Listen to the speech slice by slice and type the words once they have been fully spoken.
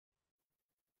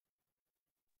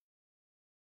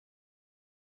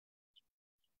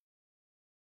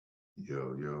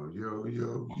Yo, yo, yo,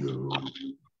 yo, yo.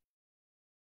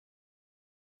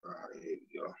 All right, here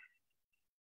we go.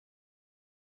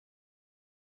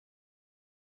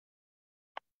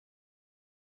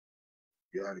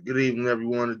 Yeah, good evening,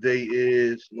 everyone. Today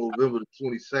is November the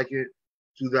 22nd,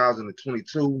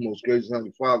 2022. Most gracious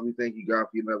Heavenly Father, we thank you, God,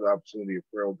 for another opportunity of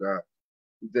prayer, oh God.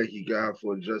 We thank you, God,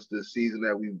 for just this season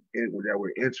that we're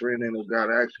entering in, oh God.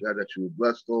 I ask you, God, that you would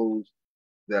bless those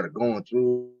that are going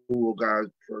through, oh God.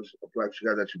 First, I pray,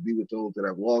 God, that you be with those that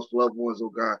have lost loved ones, oh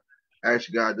God. I ask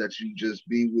you, God, that you just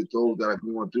be with those that are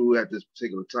going through at this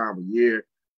particular time of year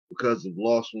because of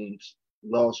lost ones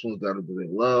that have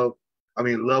been loved. I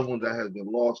mean, loved ones that have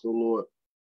been lost, oh Lord,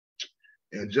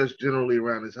 and just generally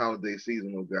around this holiday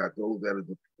season, oh God, those that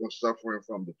are suffering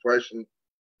from depression,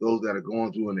 those that are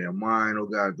going through in their mind, oh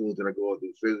God, those that are going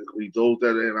through physically, those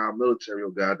that are in our military, oh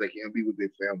God, that can't be with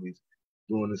their families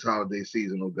during this holiday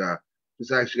season, oh God.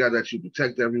 Just ask you, God, that you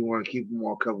protect everyone, keep them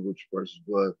all covered with your precious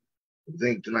blood. I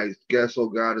thank tonight's guests, oh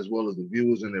God, as well as the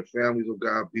viewers and their families, oh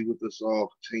God, be with us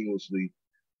all continuously.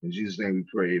 In Jesus' name we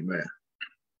pray, amen.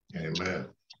 Amen.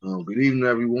 Good evening,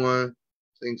 everyone.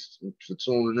 Thanks for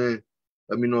tuning in.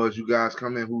 Let me know as you guys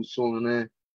come in who's tuning in.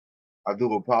 I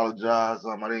do apologize.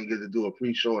 I didn't get to do a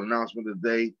pre-show announcement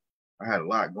today. I had a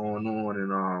lot going on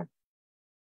and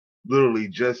literally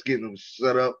just getting them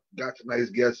set up. Got tonight's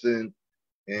guests in,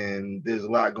 and there's a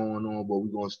lot going on, but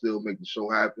we're gonna still make the show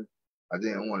happen. I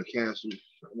didn't want to cancel.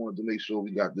 I wanted to make sure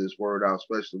we got this word out,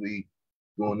 especially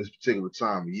during this particular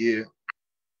time of year.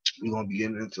 We're gonna be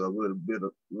getting into a little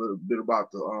bit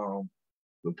about the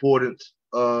importance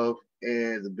of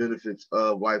and the benefits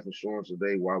of life insurance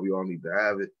today, why we all need to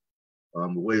have it,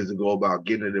 the ways to go about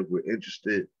getting it if we're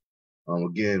interested.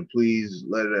 Again, please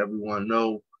let everyone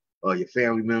know, your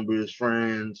family members,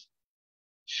 friends,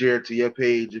 share it to your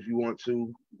page if you want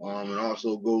to, and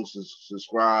also go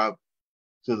subscribe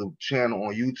to the channel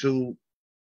on YouTube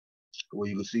where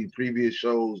you can see previous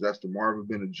shows. That's the Marvin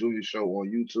Bennett Jr. show on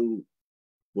YouTube.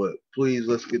 But please,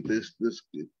 let's get this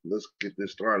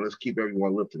started. Let's keep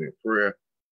everyone lifted in prayer.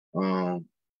 I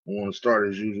want to start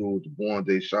as usual with the Born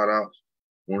Day shout outs.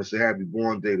 I want to say happy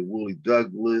Born Day to Willie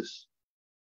Douglas.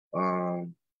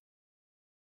 Um,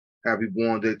 Happy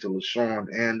Born Day to LaShawn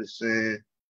Anderson,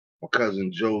 my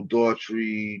cousin Joe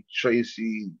Daughtry,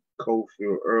 Tracy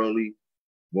Cofield Early,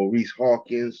 Maurice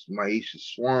Hawkins, Maisha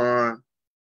Swan,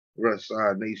 West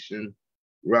Side Nation,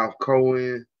 Ralph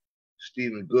Cohen,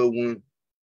 Stephen Goodwin,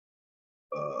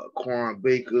 Quan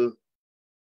Baker,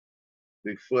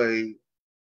 Big Flay,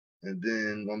 and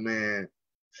then my man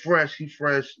Fresh,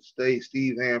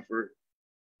 Steve Hanford,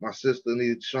 my sister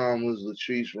Anita Chalmers,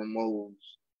 Latrice Ramos,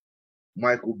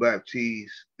 Michael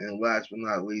Baptiste, and last but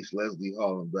not least, Leslie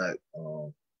Hollenbeck.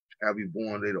 Happy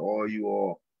Born Day to all you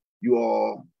all. You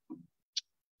all,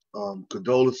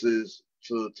 condolences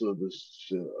to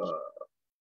this.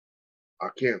 I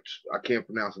can't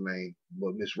pronounce the name,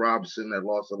 but Miss Robinson that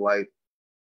lost her life.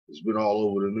 It's been all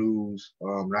over the news.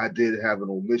 And I did have an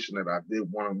omission that I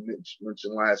did want to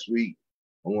mention last week.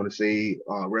 I want to say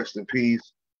rest in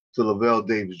peace to Lavelle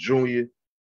Davis Jr.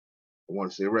 I want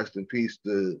to say rest in peace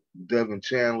to Devin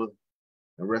Chandler,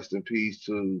 and rest in peace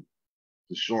to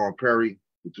Sean Perry,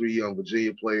 the three young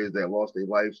Virginia players that lost their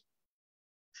lives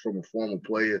from a former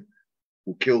player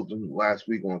who killed them last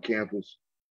week on campus.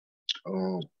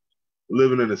 Um,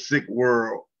 Living in a sick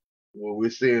world where we're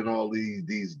seeing all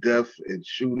these deaths and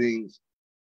shootings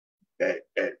at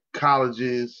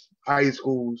colleges, high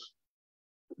schools,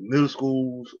 middle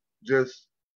schools. Just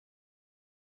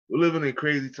we're living in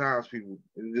crazy times, people.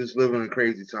 And just living in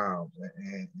crazy times,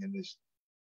 and it's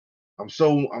I'm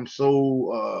so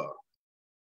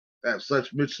have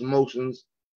such mixed emotions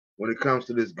when it comes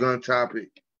to this gun topic.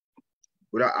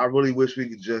 But I really wish we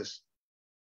could just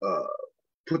uh,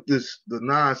 put the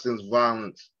nonsense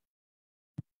violence,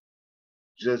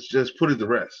 just put it to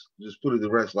rest. Just put it to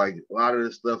rest. Like a lot of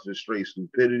this stuff is straight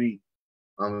stupidity.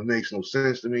 It makes no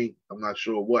sense to me. I'm not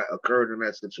sure what occurred in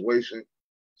that situation,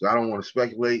 so I don't want to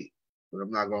speculate. But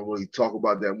I'm not gonna really talk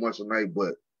about that much tonight.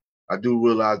 But I do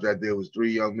realize that there was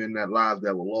three young men that lives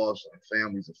that were lost and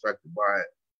families affected by it.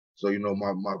 So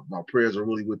my prayers are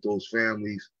really with those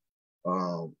families.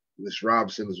 Miss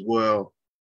Robinson as well.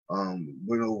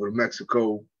 Went over to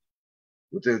Mexico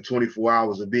within 24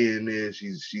 hours of being there.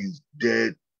 She's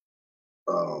dead.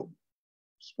 Um,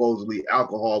 Supposedly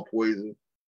alcohol poison.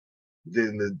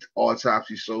 Then the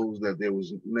autopsy shows that there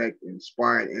was neck and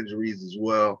spine injuries as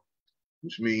well,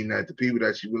 which mean that the people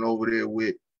that she went over there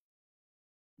with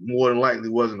more than likely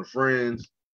wasn't her friends.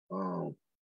 Um,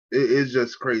 it's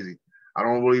just crazy. I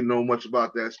don't really know much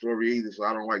about that story either, so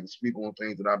I don't like to speak on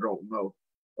things that I don't know.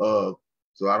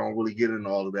 So I don't really get into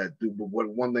all of that. But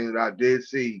one thing that I did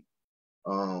see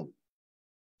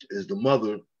is the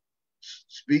mother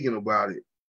speaking about it,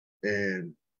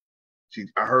 and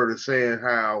I heard her saying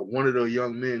how one of the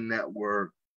young men that was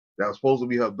supposed to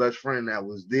be her best friend that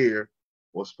was there,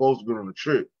 was supposed to be on the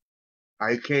trip.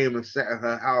 I came and sat in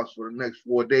her house for the next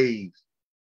 4 days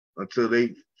until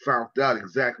they found out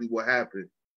exactly what happened,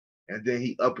 and then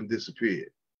he up and disappeared.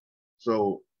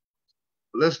 So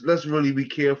let's really be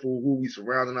careful who we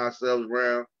surrounding ourselves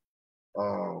around.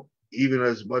 Even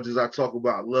as much as I talk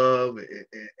about love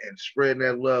and spreading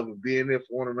that love and being there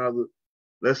for one another,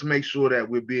 let's make sure that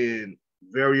we're being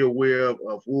very aware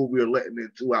of who we're letting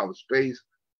into our space,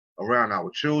 around our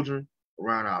children,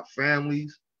 around our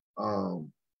families.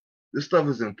 This stuff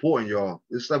is important, y'all.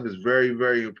 This stuff is very,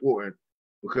 very important,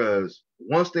 because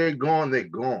once they're gone, they're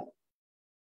gone.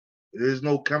 There's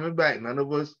no coming back. None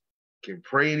of us can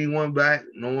pray anyone back.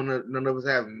 None of us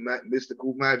have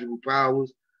mystical, magical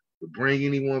powers to bring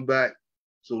anyone back.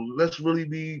 So let's really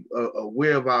be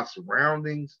aware of our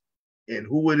surroundings and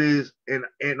who it is,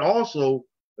 and also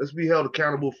let's be held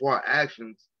accountable for our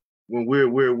actions when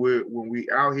we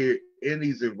out here in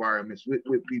these environments with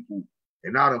people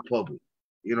and out in public.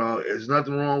 You know, there's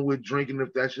nothing wrong with drinking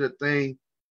if that's your thing,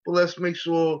 but let's make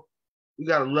sure we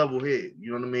got a level head.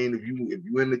 You know what I mean? If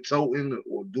you into toting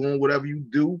or doing whatever you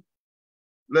do,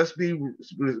 let's be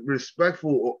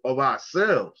respectful of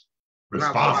ourselves.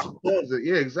 Responsible.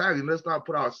 Yeah, exactly. Let's not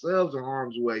put ourselves in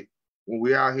harm's way when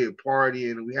we out here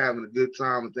partying and we having a good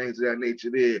time and things of that nature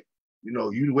there. You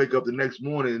know, you wake up the next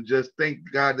morning and just thank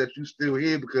God that you're still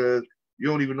here, because you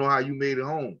don't even know how you made it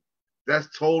home. That's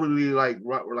totally like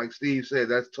Steve said,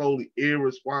 that's totally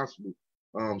irresponsible.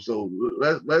 So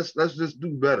let's just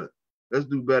do better. Let's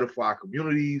do better for our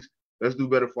communities. Let's do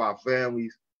better for our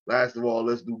families. Last of all,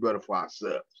 let's do better for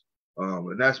ourselves.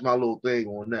 And that's my little thing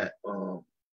on that.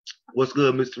 What's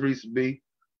good, Miss Teresa B?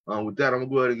 With that, I'm gonna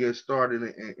go ahead and get started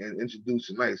and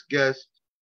introduce a nice guest.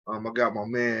 I got my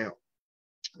man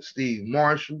Steve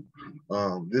Marshall.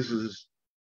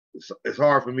 It's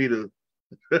hard for me to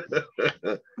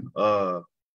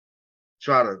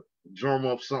try to drum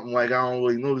up something like I don't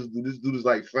really know this dude. This dude is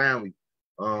like family.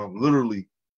 Literally.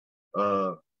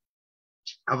 I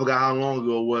forgot how long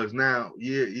ago it was now,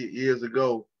 years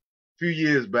ago, a few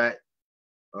years back.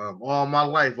 All my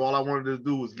life, all I wanted to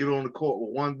do was get on the court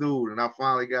with one dude, and I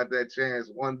finally got that chance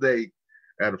one day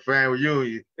at a family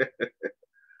reunion.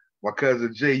 My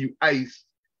cousin J.U. Ice,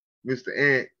 Mr.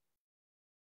 Ant,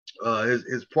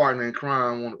 his partner in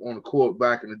crime on the court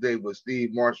back in the day, but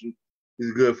Steve Marshall, he's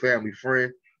a good family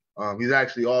friend. He's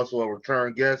actually also a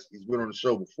return guest. He's been on the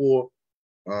show before,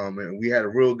 and we had a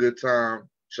real good time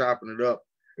chopping it up.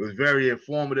 It was very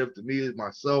informative to me as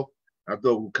myself. I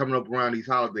thought coming up around these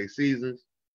holiday seasons,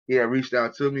 he had reached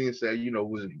out to me and said, you know,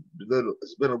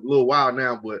 it's been a little while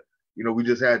now, but, you know, we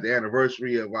just had the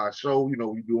anniversary of our show. You know,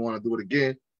 we do want to do it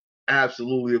again.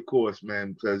 Absolutely, of course,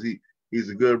 man, because he's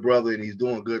a good brother and he's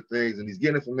doing good things and he's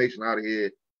getting information out of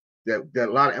here that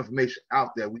a lot of information out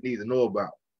there we need to know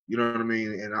about. You know what I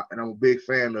mean? And I'm a big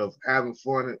fan of having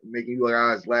fun, making you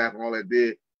guys laugh and all that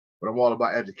did. But I'm all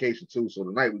about education too. So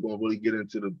tonight we're gonna really get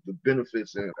into the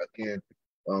benefits and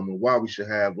why we should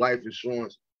have life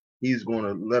insurance. He's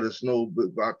gonna let us know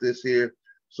about this here.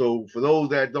 So for those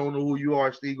that don't know who you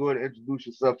are, Steve, go ahead and introduce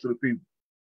yourself to the people.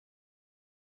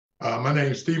 My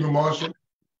name is Stephen Marshall.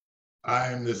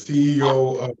 I am the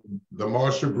CEO of the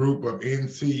Marshall Group of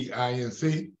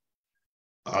NCINC.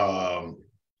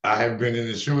 I have been an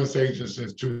insurance agent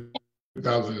since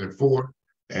 2004,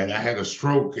 and I had a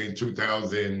stroke in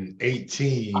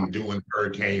 2018 doing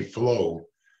Hurricane Flo.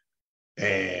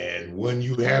 And when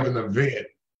you have an event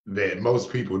that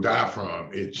most people die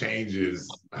from, it changes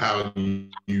how you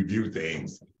view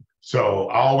things. So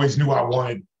I always knew I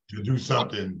wanted to do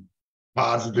something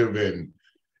positive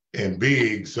and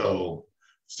big. So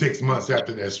 6 months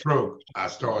after that stroke, I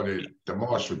started the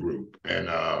Marshall Group. And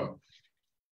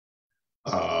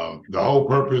the whole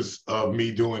purpose of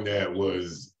me doing that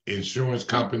was insurance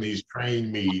companies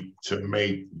trained me to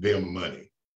make them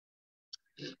money.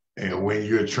 And when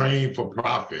you're trained for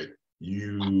profit,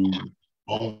 you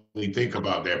only think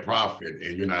about that profit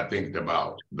and you're not thinking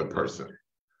about the person.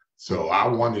 So I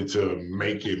wanted to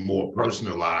make it more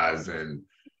personalized, and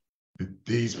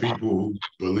these people who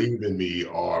believe in me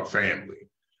are family.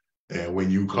 And when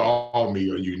you call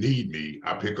me or you need me,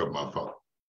 I pick up my phone.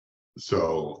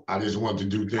 So I just want to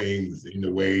do things in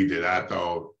the way that I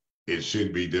thought it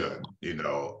should be done. You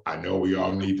know, I know we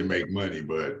all need to make money,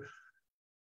 but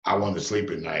I want to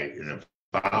sleep at night. And if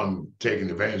I'm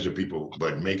taking advantage of people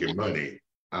but making money,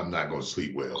 I'm not going to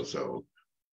sleep well. So,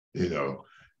 you know,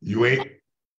 you ain't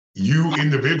you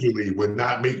individually would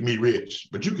not make me rich,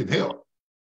 but you can help.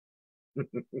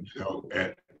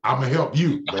 And I'm gonna help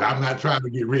you, but I'm not trying to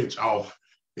get rich off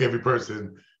every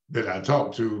person that I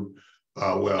talk to.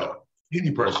 Well,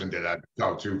 any person that I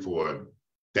talk to for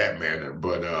that matter.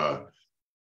 But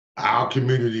our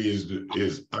community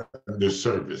is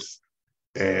underserviced,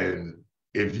 and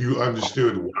if you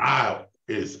understood why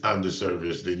it's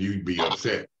underserviced, then you'd be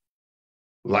upset.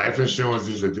 Life insurance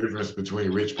is the difference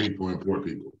between rich people and poor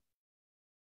people.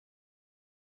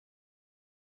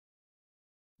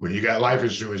 When you got life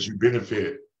insurance, you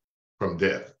benefit from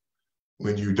death.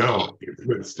 When you don't, it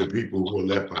puts the people who are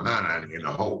left behind in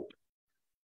a hole.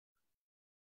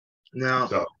 Now,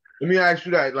 let me ask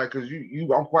you that, like, because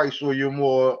I'm quite sure you're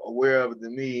more aware of it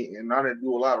than me, and I didn't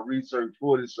do a lot of research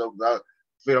for this, so I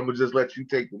feel I'm gonna just let you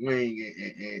take the wing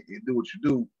and do what you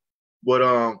do.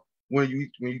 But when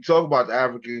you talk about the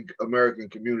African American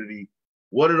community,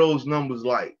 what are those numbers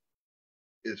like?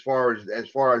 As far as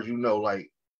you know,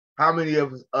 like how many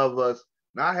of us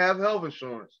not have health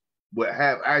insurance, but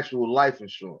have actual life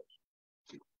insurance?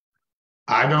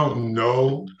 I don't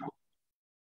know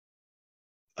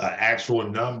an actual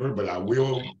number, but I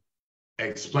will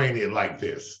explain it like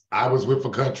this. I was with a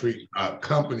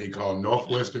company called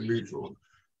Northwestern Mutual.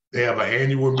 They have an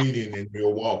annual meeting in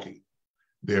Milwaukee.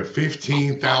 There are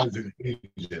 15,000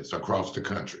 agents across the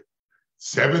country.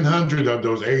 700 of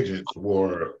those agents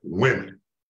were women.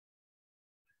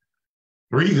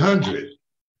 300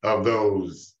 of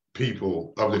those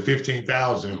people, of the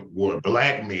 15,000, were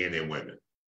Black men and women.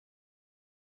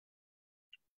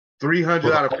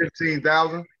 300 out of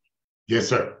 15,000? Yes,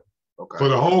 sir. Okay. For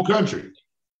the whole country.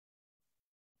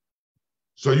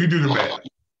 So you do the math.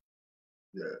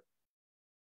 Yeah.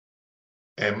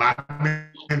 And my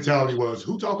mentality was,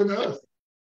 who talking to us?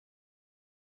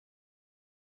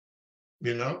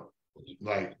 You know,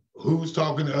 like, who's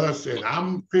talking to us? And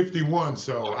I'm 51,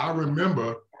 so I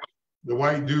remember the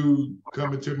white dude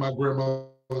coming to my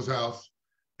grandmother's house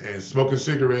and smoking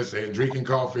cigarettes and drinking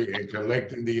coffee and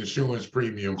collecting the insurance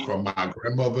premium from my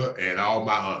grandmother and all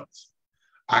my aunts.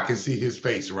 I can see his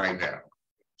face right now.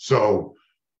 So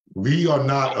we are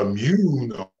not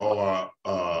immune or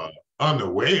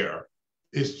unaware.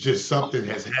 It's just something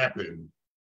has happened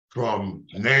from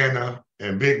Nana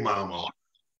and Big Mama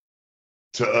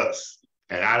to us.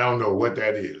 And I don't know what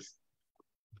that is.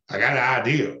 I got an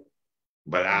idea,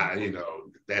 but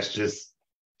that's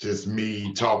just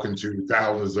me talking to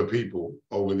thousands of people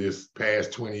over this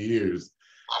past 20 years.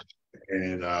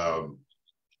 And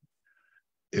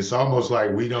it's almost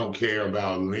like we don't care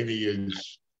about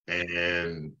lineage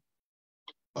and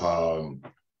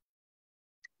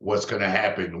what's going to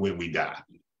happen when we die.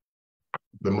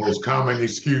 The most common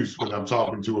excuse when I'm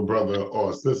talking to a brother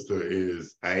or a sister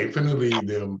is, I ain't finna leave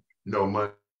them no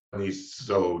money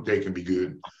so they can be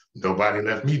good. Nobody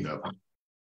left me nothing.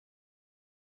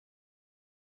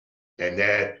 And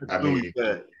that, I mean,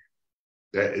 that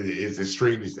is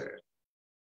extremely sad.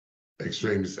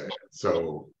 Extremely sad.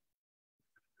 So,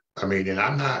 I mean, and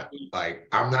I'm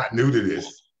not new to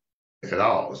this at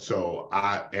all. So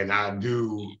I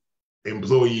do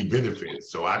employee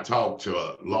benefits. So I talk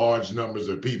to large numbers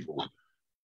of people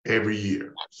every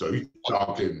year. So you're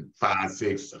talking 500,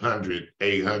 600,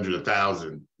 800,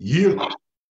 1,000 yearly.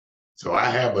 So I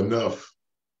have enough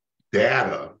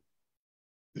data,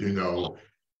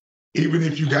 even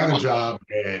if you got a job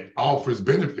that offers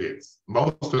benefits,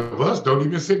 most of us don't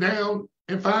even sit down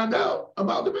and find out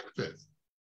about the benefits.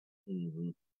 Mm-hmm.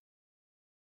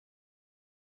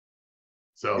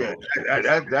 So yeah,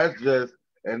 that's just,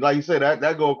 and like you said,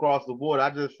 that go across the board.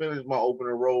 I just finished my open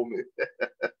enrollment.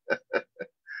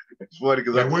 It's funny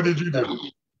because what did you do?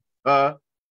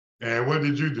 And what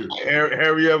did you do?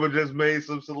 Harry ever just made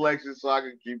some selections so I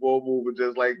can keep on moving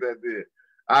just like that did.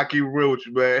 I keep real with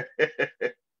you, man.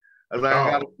 I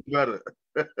gotta do better.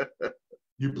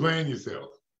 You playing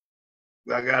yourself.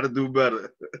 I gotta do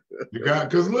better.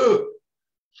 Because look,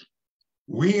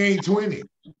 we ain't 20.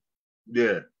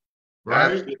 Yeah.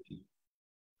 Right?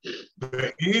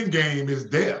 The end game is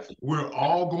death. We're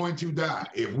all going to die.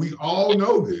 If we all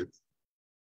know this.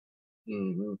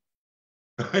 Mm-hmm.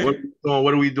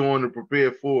 What are we doing to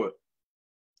prepare for it?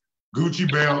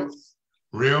 Gucci belts,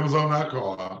 rims on our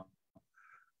car,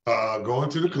 going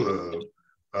to the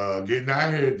club, getting our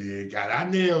hair did, got our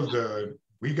nails done.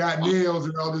 We got nails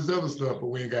and all this other stuff, but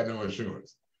we ain't got no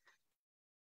insurance.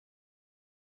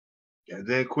 And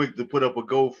then quick to put up a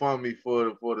GoFundMe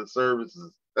for the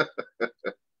services.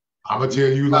 I'm gonna tell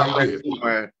you like this.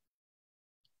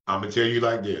 I'm gonna tell you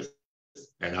like this,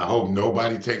 and I hope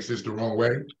nobody takes this the wrong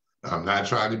way. I'm not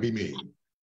trying to be mean.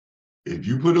 If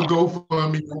you put a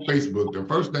GoFundMe on Facebook, the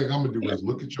first thing I'm gonna do is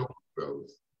look at your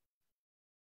photos.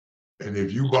 And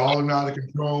if you balling out of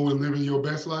control and living your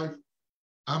best life,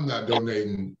 I'm not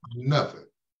donating nothing.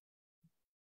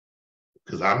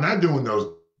 Because I'm not doing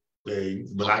those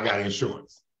things, but I got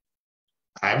insurance.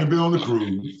 I haven't been on the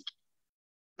cruise.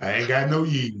 I ain't got no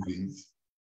Yeezys.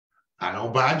 I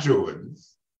don't buy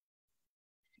Jordans.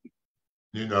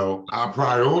 You know, our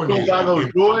priority You is don't buy no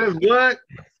Jordans, what?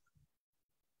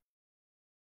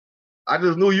 I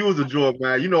just knew you was a Jordan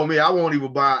man. You know me, I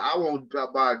won't buy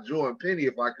a Jordan penny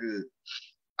if I could.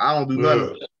 I don't do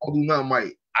nothing. I don't do nothing,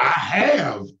 Mike. I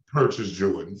have purchased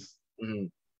Jordans. Mm-hmm.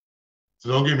 So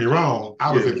don't get me wrong.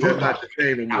 I was at Foot Locker.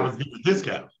 I was getting a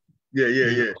discount.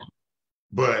 Yeah.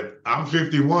 But I'm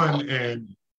 51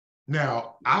 and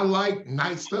now I like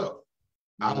nice stuff.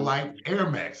 I like Air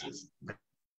Maxes.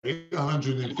 It's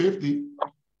 150,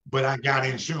 but I got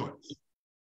insurance.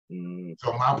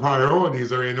 So my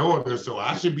priorities are in order, so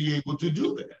I should be able to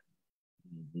do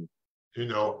that. You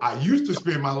know, I used to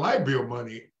spend my light bill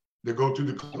money to go to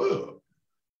the club.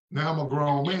 Now I'm a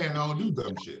grown man, I don't do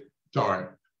dumb shit. Sorry.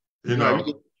 You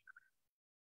know,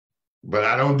 but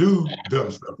I don't do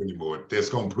dumb stuff anymore. That's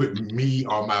gonna put me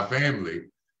or my family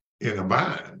in a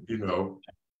bind, you know.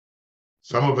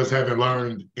 Some of us haven't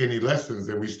learned any lessons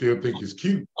and we still think it's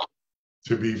cute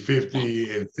to be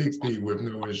 50 and 60 with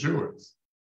no insurance.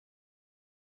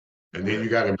 And then you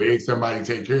got to beg somebody to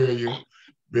take care of you,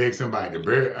 beg somebody to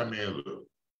bury. I mean, look.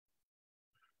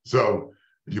 So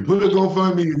if you put a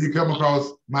GoFundMe and you come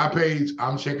across my page,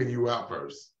 I'm checking you out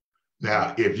first.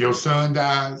 Now, if your son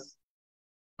dies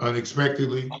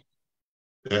unexpectedly,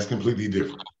 that's completely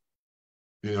different.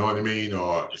 You know what I mean?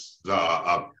 Or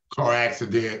a car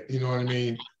accident, you know what I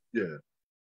mean? Yeah.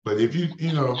 But if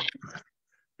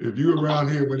if you're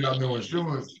around here without no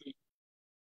insurance,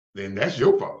 then that's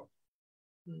your fault.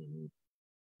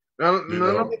 Now, let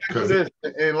me ask you this,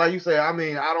 and like you say, I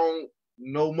mean, I don't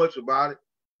know much about it.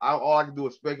 All I can do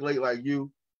is speculate like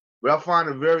you, but I find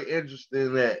it very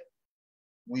interesting that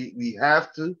we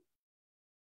have to,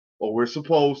 or we're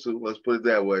supposed to, let's put it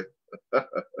that way.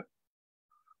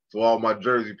 To all my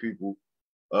Jersey people,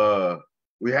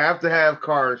 we have to have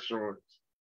car insurance.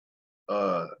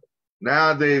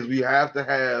 Nowadays, we have to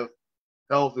have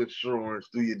health insurance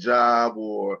through your job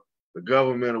or the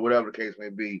government or whatever the case may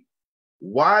be.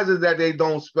 Why is it that they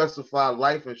don't specify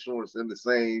life insurance in the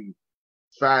same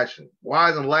fashion?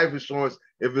 Why isn't life insurance,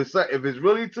 if it's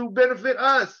really to benefit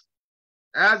us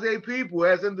as a people,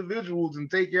 as individuals, and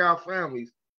take care of our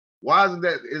families, why isn't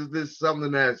that? Is this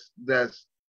something that's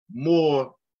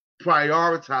more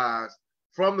prioritized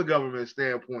from the government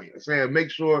standpoint? Saying, make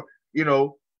sure, you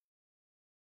know,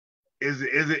 is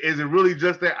it really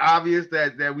just that obvious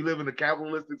that we live in a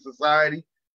capitalistic society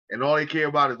and all they care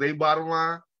about is their bottom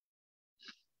line?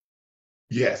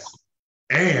 Yes.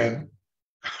 And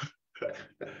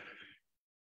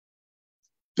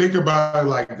think about it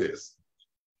like this.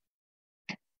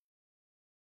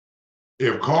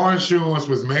 If car insurance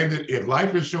was if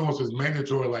life insurance was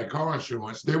mandatory like car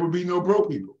insurance, there would be no broke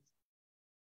people.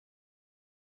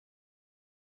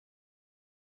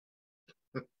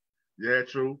 Yeah,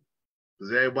 true.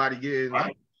 Because everybody getting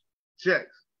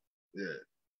checks.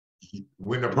 Yeah.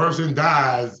 When the person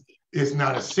dies, it's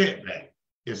not a setback,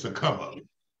 it's a come up.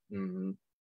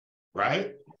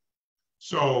 Right?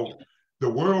 So the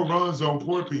world runs on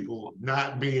poor people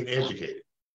not being educated,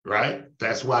 right?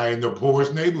 That's why in the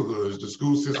poorest neighborhoods, the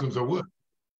school systems are what?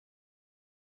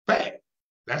 Fact.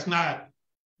 That's not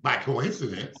by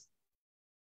coincidence,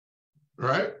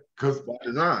 right? Because by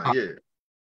design, yeah.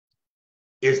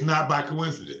 It's not by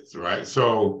coincidence, right?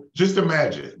 So just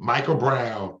imagine Michael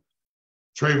Brown,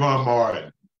 Trayvon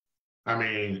Martin. I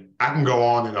mean, I can go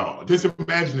on and on. Just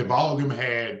imagine if all of them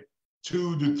had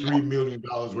 $2 to $3 million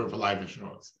worth of life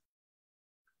insurance.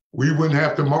 We wouldn't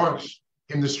have to march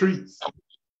in the streets.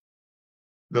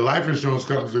 The life insurance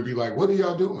companies would be like, what are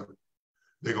y'all doing?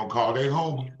 They're going to call their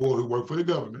homeboy who work for the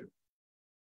government.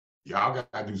 Y'all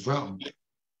got to do something.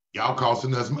 Y'all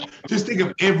costing us money. Just think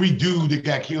of every dude that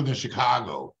got killed in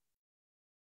Chicago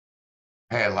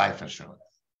had life insurance.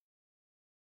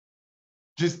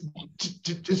 Just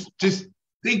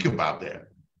think about that.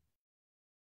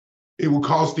 It would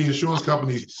cost the insurance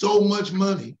companies so much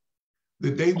money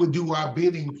that they would do our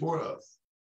bidding for us.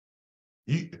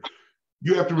 You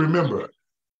have to remember,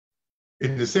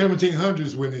 in the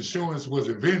 1700s, when insurance was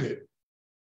invented,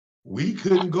 we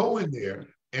couldn't go in there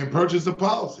and purchase a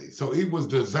policy. So it was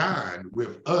designed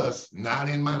with us not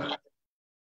in mind.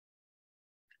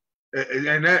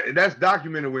 And that's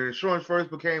documented when insurance first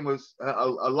became a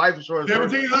life insurance.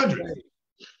 1700s.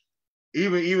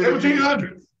 Even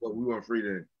 1700s. But we weren't free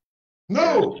then.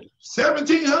 No,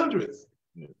 1700s.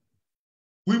 Yeah.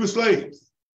 We were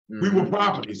slaves. Mm-hmm. We were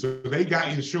property, so they got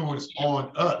insurance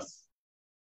on us.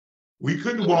 We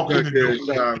couldn't walk in the door.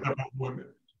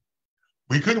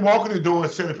 We couldn't walk in the door,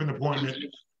 set up an appointment,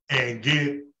 and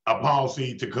get a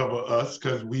policy to cover us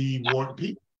because we weren't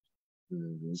people.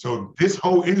 Mm-hmm. So this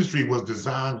whole industry was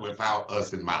designed without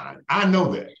us in mind. I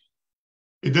know that.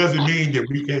 It doesn't mean that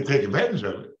we can't take advantage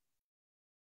of it,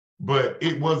 but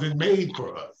it wasn't made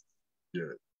for us.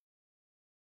 Yeah.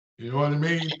 You know what I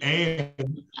mean?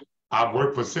 And I've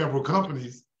worked for several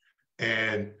companies,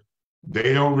 and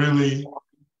they don't really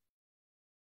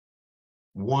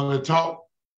want to talk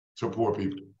to poor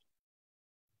people.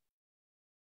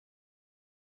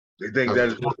 They think that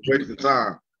is just a waste of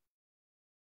time.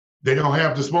 They don't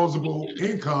have disposable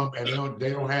income, and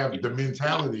they don't have the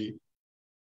mentality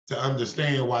to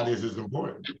understand why this is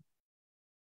important.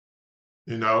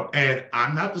 You know, and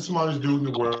I'm not the smartest dude in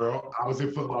the world. I was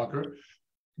in Foot Locker.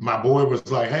 My boy was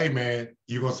like, hey, man,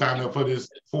 you going to sign up for this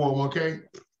 401k?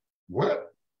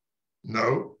 What?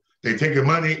 No. They taking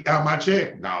money out my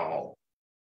check? No.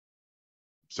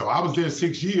 So I was there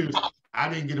 6 years. I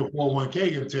didn't get a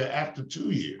 401k until after 2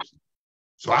 years.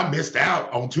 So I missed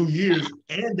out on 2 years,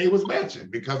 and they was matching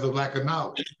because of lack of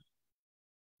knowledge.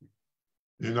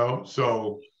 You know,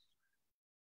 so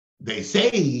they say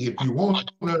if you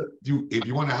want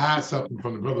to hide something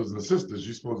from the brothers and sisters,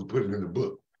 you're supposed to put it in the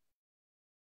book.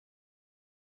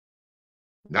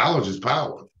 Knowledge is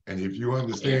power. And if you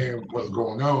understand what's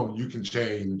going on, you can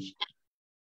change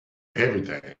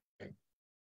everything.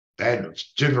 That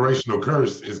generational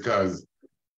curse is because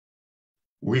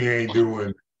we ain't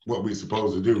doing what we're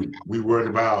supposed to do. We worried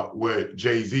about what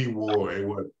Jay-Z wore and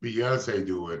what Beyonce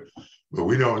doing, but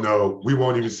we don't know. We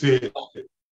won't even sit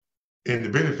in the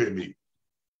benefit meeting.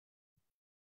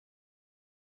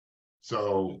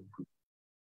 So,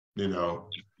 you know,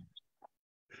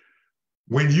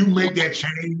 when you make that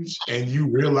change and you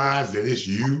realize that it's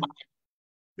you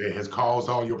that has caused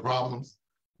all your problems,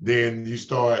 then you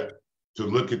start to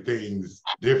look at things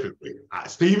differently.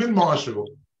 Stephen Marshall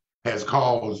has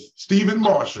caused Stephen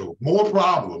Marshall more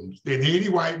problems than any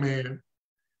white man,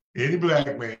 any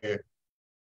black man,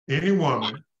 any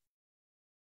woman.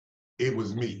 It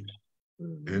was me.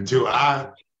 Until I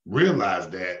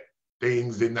realized that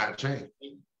things did not change.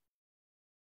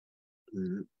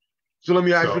 Mm-hmm. So let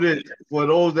me ask you this, for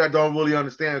those that don't really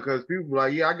understand, because people are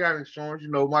like, yeah, I got insurance,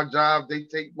 you know, my job, they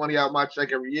take money out of my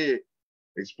check every year.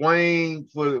 Explain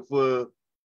for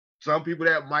some people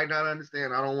that might not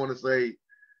understand. I don't want to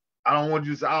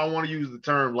use the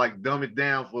term like dumb it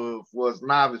down for us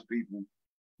novice people,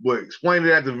 but explain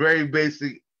it at the very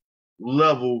basic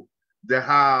level that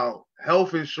how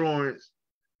health insurance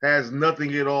has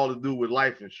nothing at all to do with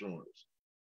life insurance.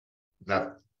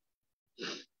 Nothing.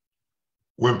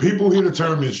 When people hear the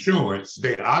term insurance,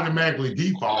 they automatically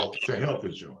default to health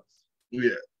insurance.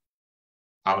 Yeah.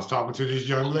 I was talking to this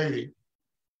young lady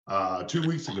 2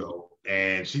 weeks ago,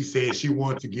 and she said she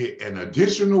wanted to get an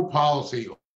additional policy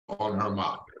on her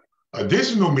mom.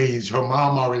 Additional means her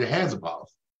mom already has a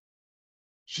policy.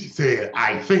 She said,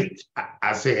 I think.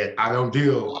 I said, I don't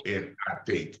deal in I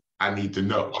think. I need to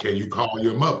know. Can you call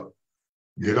your mother?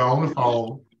 Get her on the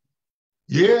phone.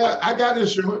 Yeah, I got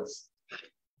insurance.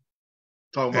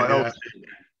 Talking about health.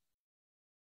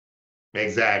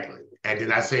 Exactly. And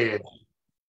then I said,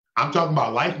 I'm talking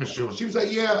about life insurance. She was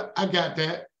like, yeah, I got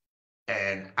that.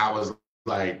 And I was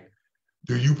like,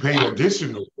 do you pay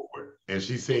additional for it? And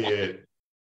she said,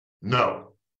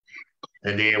 no.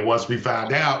 And then once we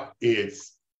found out,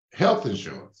 it's health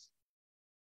insurance.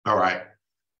 All right.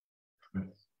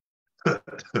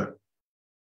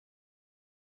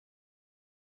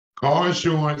 Car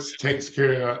insurance takes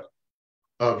care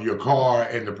of your car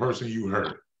and the person you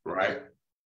hurt, right?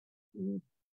 Mm-hmm.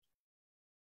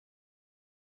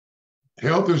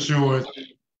 Health insurance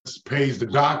pays the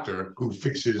doctor who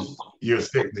fixes your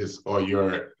sickness or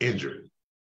your injury.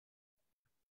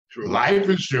 True. Life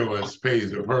insurance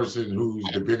pays the person who's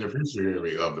the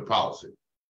beneficiary of the policy.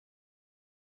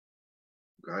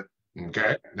 Okay.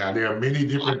 Okay. Now, there are many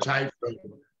different types of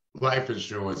life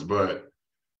insurance, but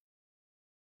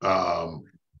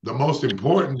the most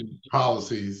important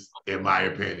policies, in my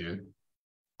opinion,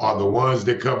 are the ones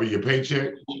that cover your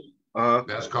paycheck.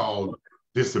 That's called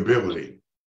disability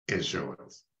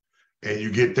insurance. And you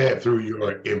get that through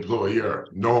your employer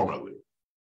normally.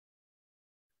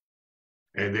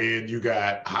 And then you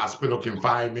got hospital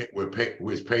confinement,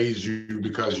 which pays you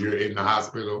because you're in the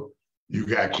hospital. You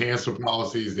got cancer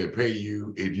policies that pay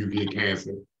you if you get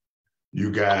cancer. You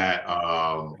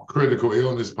got critical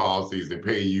illness policies that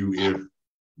pay you if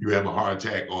you have a heart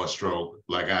attack or a stroke,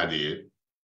 like I did.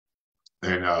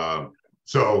 And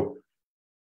so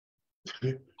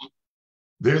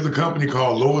there's a company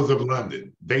called Lloyd's of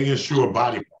London. They insure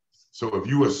body parts. So if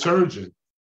you're a surgeon,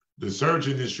 the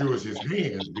surgeon insures his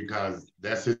hands because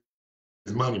that's his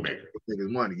moneymaker. His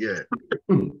money, yeah.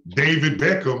 David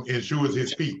Beckham insures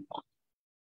his feet.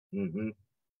 Mm-hmm.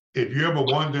 If you ever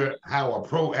wonder how a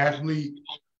pro athlete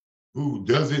who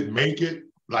doesn't make it,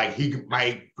 like he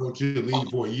might go to the league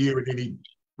for a year and then he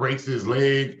breaks his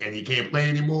leg and he can't play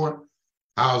anymore,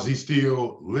 how's he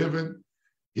still living?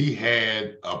 He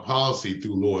had a policy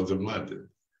through Lloyd's of London,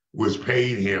 which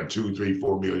paid him $2, $3,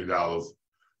 $4 million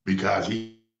because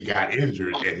he got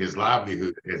injured and his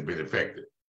livelihood has been affected.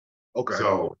 Okay.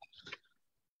 So,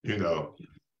 you know.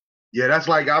 Yeah, that's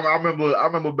like I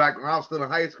remember back when I was still in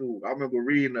high school. I remember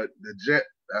reading the Jet.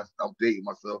 I'm dating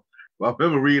myself, but I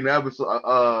remember reading the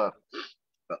episode,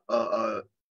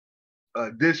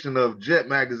 edition of Jet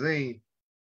magazine,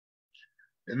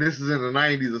 and this is in the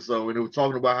 '90s or so, and it was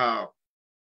talking about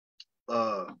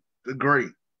how the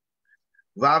great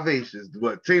Vivacious,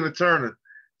 but Tina Turner,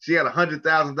 she had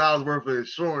 $100,000 worth of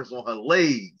insurance on her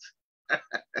legs,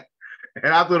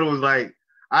 and I thought it was like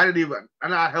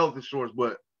not health insurance,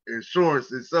 but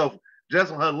insurance itself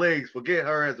just on her legs. Forget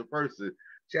her as a person.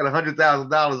 She had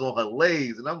 $100,000 on her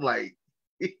legs, and I'm like,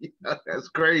 that's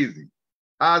crazy.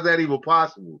 How's that even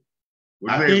possible?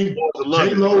 I think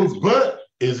J-Lo's butt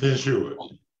is insured.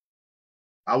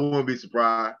 I wouldn't be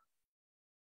surprised.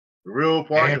 The real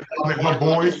part, and her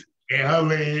voice and her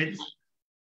legs,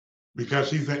 because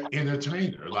she's an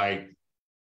entertainer. Like,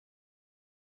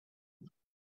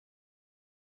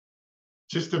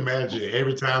 just imagine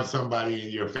every time somebody in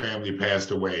your family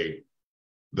passed away,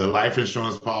 the life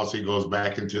insurance policy goes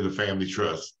back into the family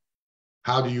trust.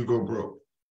 How do you go broke?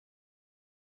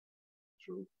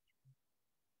 True.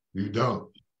 You don't.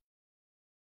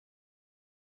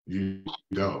 You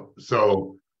don't.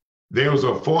 So there was a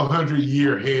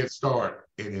 400-year head start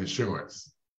in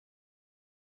insurance.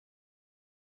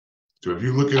 So if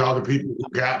you look at all the people who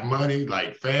got money,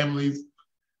 like families,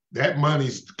 that money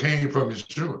came from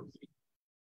insurance.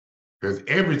 Because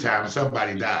every time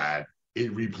somebody died,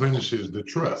 it replenishes the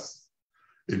trust.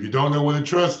 If you don't know what a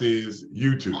trust is,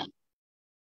 YouTube.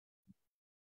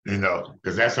 You know,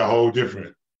 because that's a whole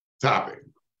different topic.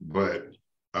 But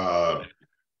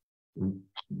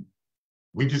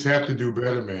we just have to do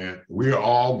better, man. We're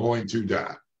all going to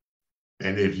die.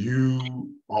 And if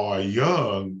you are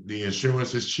young, the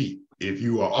insurance is cheap. If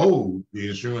you are old, the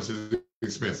insurance is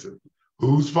expensive.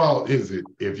 Whose fault is it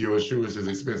if your insurance is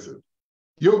expensive?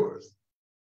 Yours.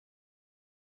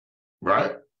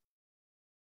 Right?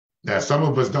 Now, some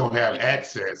of us don't have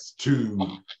access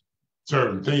to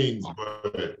certain things,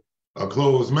 but a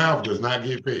closed mouth does not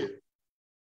get fed.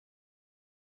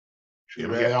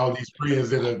 And we got all these friends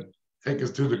that take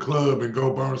us to the club and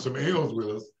go burn some L's with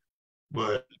us,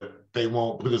 but they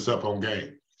won't put us up on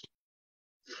game.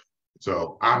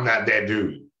 So I'm not that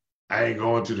dude. I ain't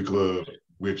going to the club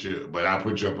with you, but I'll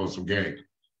put you up on some game.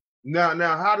 Now,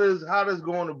 how does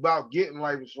going about getting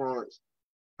life insurance,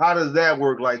 how does that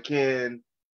work? Like, can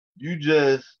you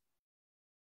just,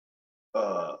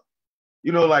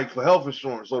 like for health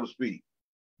insurance, so to speak,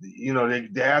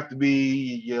 they have to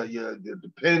be your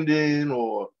dependent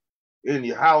or in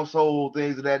your household,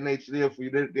 things of that nature there for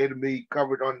you they to be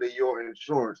covered under your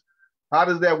insurance. How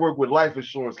does that work with life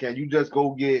insurance? Can I just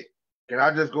go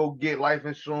get life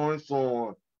insurance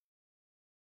on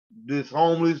this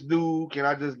homeless dude? Can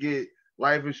I just get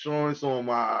life insurance on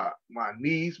my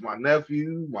niece, my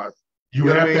nephew, you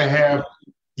have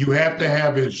to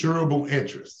have insurable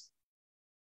interest.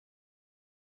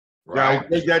 Right. Now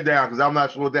take that down because I'm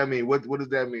not sure what that means. What does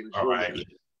that mean? All right.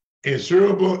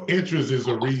 Insurable interest is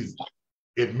a reason.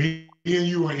 If me and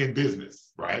you are in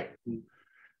business, right?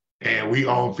 And we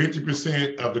own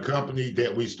 50% of the company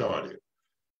that we started.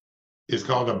 It's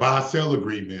called a buy-sell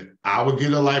agreement. I would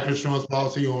get a life insurance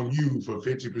policy on you for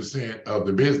 50% of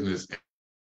the business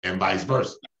and vice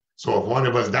versa. So if one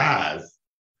of us dies,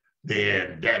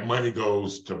 then that money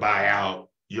goes to buy out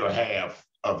your half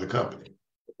of the company.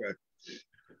 Okay.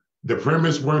 The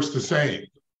premise works the same.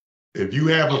 If you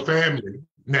have a family,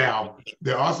 now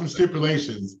there are some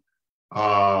stipulations.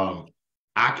 I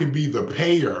can be the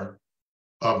payer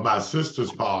of my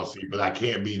sister's policy, but I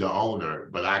can't be the owner,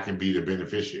 but I can be the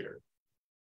beneficiary.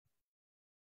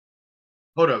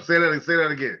 Hold up, say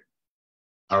that again.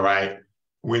 All right.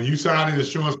 When you sign an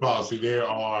insurance policy, there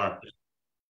are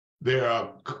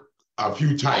a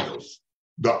few titles.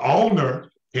 The owner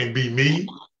can be me,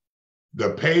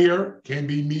 the payer can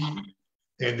be me,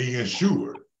 and the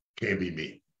insured can be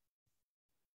me.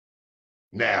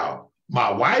 Now,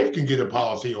 my wife can get a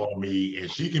policy on me and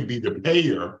she can be the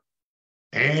payer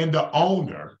and the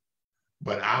owner,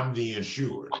 but I'm the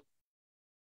insured.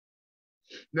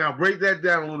 Now, break that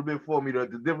down a little bit for me, the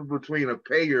difference between a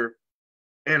payer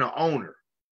and an owner.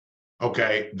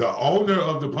 Okay, the owner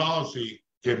of the policy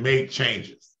can make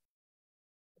changes,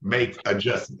 make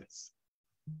adjustments.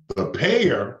 The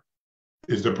payer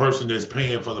is the person that's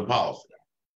paying for the policy.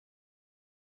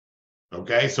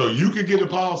 Okay, so you can get a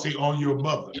policy on your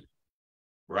mother,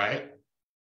 right?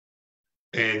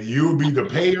 And you'll be the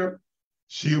payer,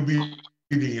 she'll be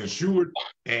the insured,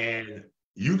 and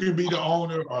you can be the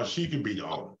owner or she can be the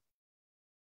owner,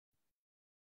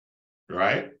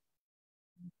 right?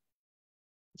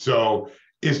 So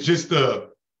it's just their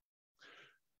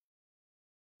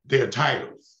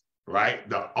titles, right?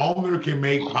 The owner can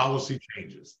make policy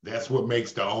changes. That's what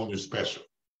makes the owner special.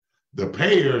 The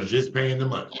payer is just paying the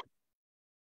money.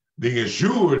 The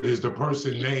insured is the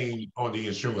person named on the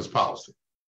insurance policy.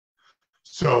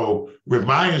 So with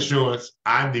my insurance,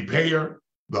 I'm the payer,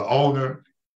 the owner,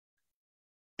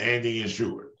 and the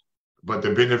insured. But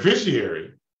the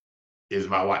beneficiary is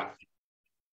my wife.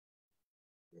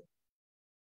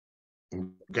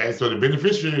 Okay, so the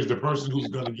beneficiary is the person who's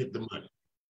going to get the money.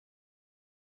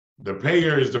 The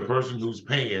payer is the person who's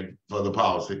paying for the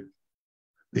policy.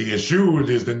 The insured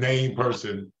is the named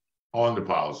person on the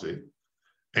policy.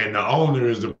 And the owner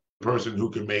is the person who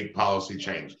can make policy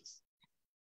changes.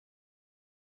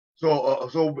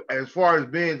 So as far as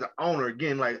being the owner,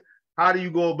 again, like, how do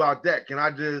you go about that? Can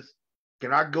I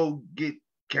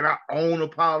own a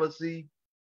policy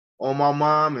on my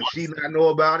mom and she not know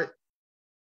about it?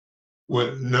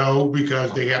 Well, no,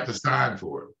 because they have to sign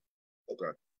for it.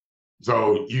 Okay.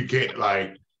 So you can't,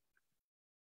 like,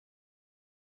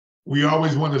 we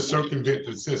always want to circumvent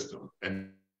the system.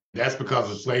 And that's because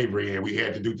of slavery, and we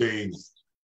had to do things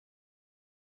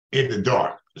in the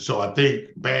dark. So I think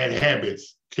bad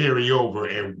habits carry over,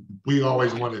 and we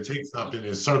always want to take something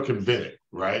and circumvent it,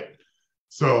 right?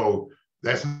 So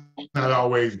that's not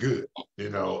always good. You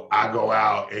know, I go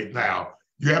out, and now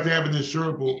you have to have an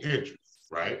insurable interest,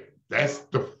 right? That's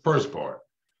the first part.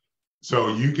 So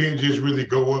you can't just really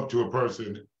go up to a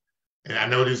person, and I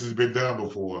know this has been done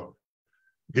before,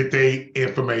 get their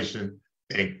information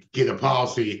and get a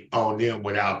policy on them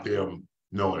without them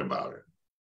knowing about it.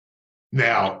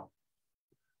 Now,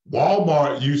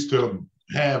 Walmart used to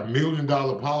have $1 million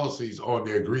policies on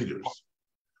their greeters.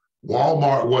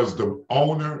 Walmart was the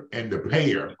owner and the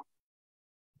payer,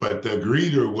 but the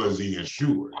greeter was the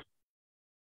insured.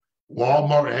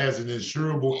 Walmart has an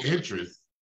insurable interest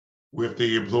with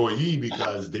the employee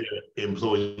because they're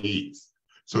employees.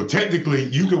 So technically,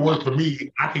 you can work for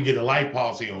me, I can get a life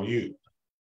policy on you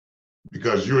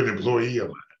because you're an employee of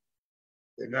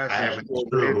mine. I have an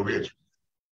insurable interest.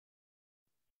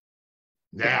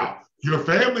 Now, your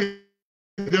family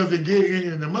doesn't get any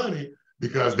of the money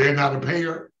because they're not a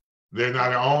payer, they're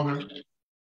not an owner,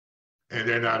 and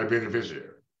they're not a beneficiary.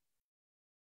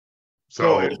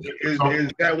 So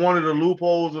is that one of the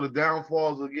loopholes or the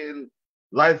downfalls of getting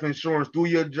life insurance through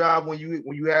your job when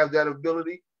you have that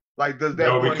ability? Like, does that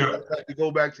money have to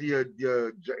go back to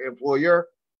your employer?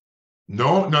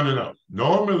 No.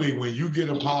 Normally, when you get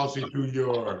a policy through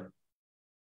your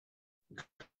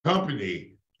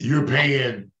company, you're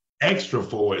paying extra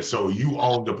for it, so you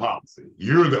own the policy.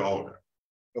 You're the owner.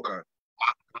 Okay.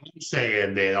 I'm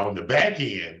saying that on the back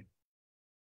end,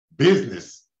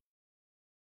 business,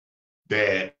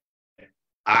 that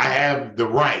I have the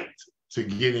right to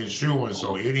get insurance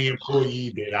on any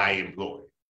employee that I employ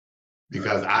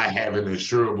because I have an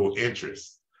insurable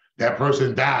interest. That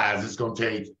person dies, it's going to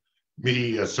take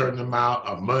me a certain amount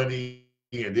of money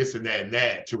and this and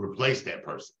that to replace that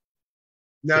person.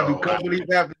 Now, do companies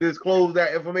have to disclose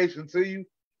that information to you,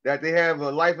 that they have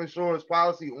a life insurance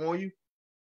policy on you?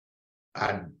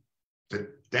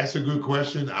 That's a good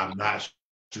question. I'm not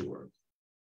sure.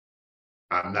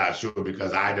 I'm not sure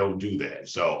because I don't do that.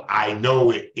 So I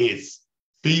know it's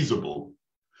feasible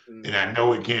and I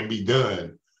know it can be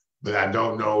done, but I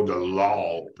don't know the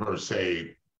law per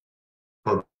se,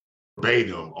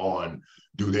 verbatim on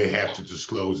do they have to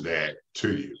disclose that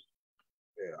to you.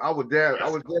 Yeah, I would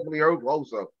definitely hope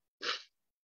so.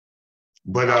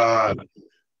 But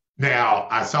now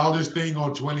I saw this thing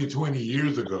on 2020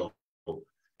 years ago,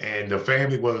 and the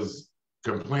family was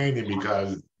complaining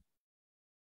because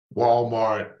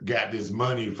Walmart got this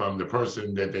money from the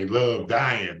person that they love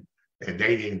dying, and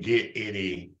they didn't get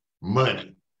any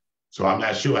money. So I'm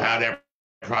not sure how that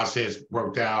process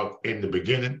worked out in the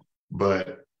beginning,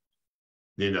 but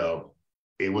you know,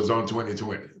 it was on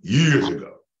 2020 years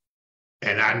ago.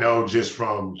 And I know just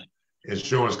from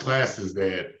insurance classes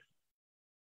that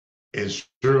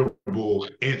insurable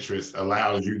interest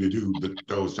allows you to do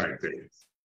those type things.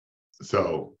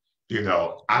 So, you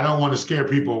know, I don't want to scare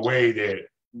people away that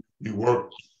you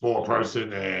work for a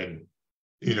person and,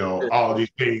 you know, all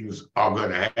these things are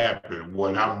going to happen.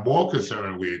 What I'm more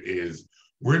concerned with is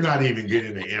we're not even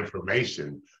getting the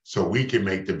information so we can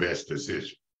make the best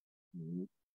decision. Mm-hmm.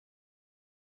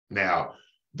 Now,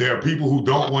 there are people who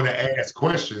don't want to ask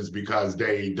questions because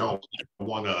they don't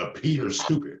want to appear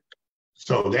stupid.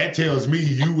 So that tells me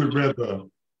you would rather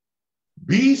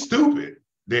be stupid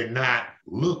than not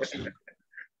look stupid.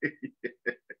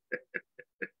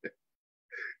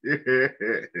 Yeah.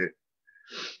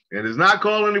 And it's not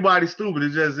calling anybody stupid. It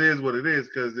just is what it is.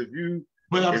 Because if you,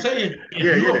 but I'm saying,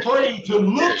 if you're afraid to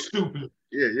look stupid,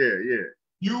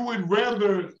 you would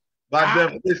rather by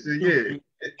definition,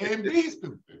 and be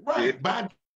stupid, right? By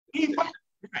default,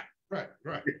 right.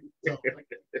 So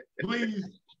please,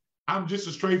 I'm just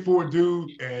a straightforward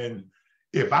dude, and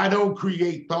if I don't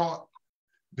create thought,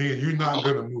 then you're not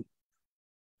gonna move.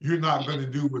 You're not gonna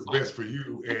do what's best for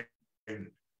you, and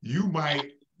you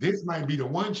might. This might be the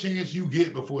one chance you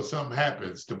get before something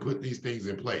happens to put these things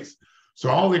in place.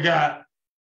 So I only got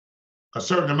a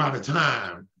certain amount of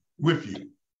time with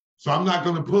you. So I'm not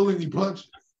going to pull any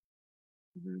punches.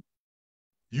 Mm-hmm.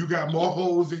 You got more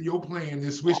holes in your plan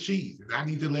than Swiss cheese. And I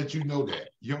need to let you know that.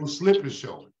 Your slip is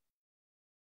showing.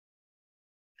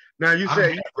 Now you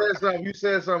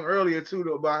said something earlier too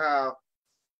though, about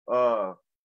how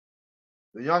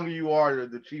the younger you are,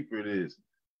 the cheaper it is.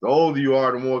 The older you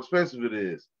are, the more expensive it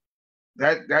is.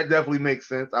 That definitely makes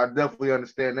sense. I definitely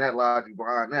understand that logic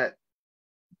behind that.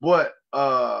 But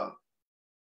I'm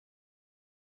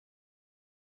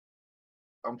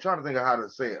trying to think of how to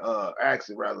say ask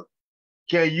it rather.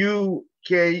 Can you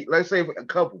let's say a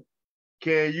couple,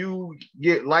 can you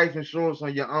get life insurance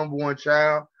on your unborn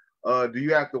child? Do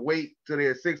you have to wait till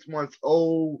they're 6 months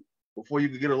old before you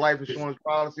can get a life insurance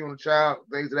policy on the child?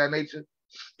 Things of that nature?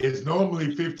 It's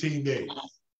normally 15 days.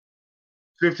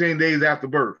 15 days after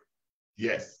birth.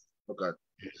 Yes. Okay.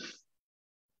 Yes.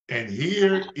 And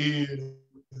here is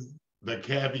the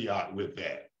caveat with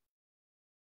that.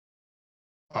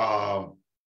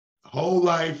 Whole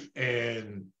life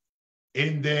and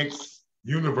index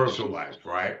universal life,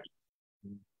 right?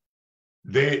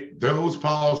 Those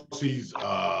policies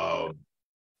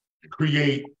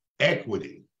create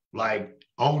equity, like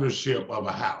ownership of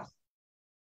a house.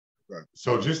 Right.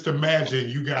 So just imagine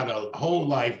you got a whole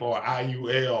life or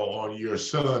IUL on your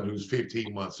son who's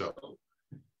 15 months old.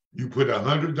 You put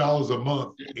 $100 a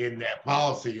month in that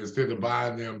policy instead of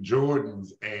buying them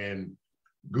Jordans and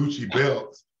Gucci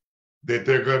belts that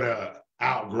they're gonna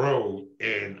outgrow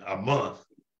in a month,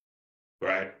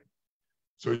 right?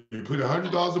 So you put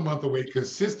 $100 a month away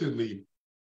consistently.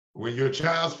 When your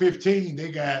child's 15,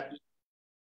 they got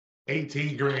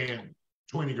 18 grand,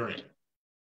 20 grand.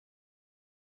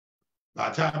 By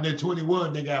the time they're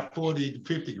 21, they got 40 to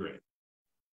 50 grand.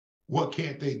 What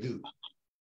can't they do?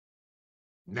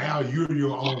 Now you're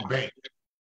your own bank.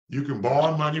 You can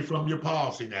borrow money from your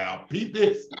policy now. Peep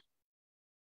this.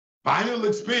 Final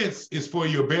expense is for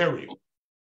your burial.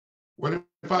 What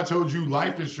if I told you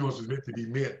life insurance was meant to be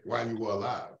met while you were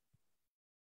alive?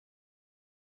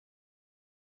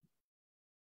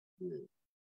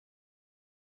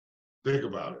 Think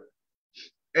about it.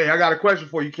 Hey, I got a question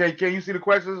for you. Can you see the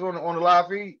questions on the live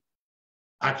feed?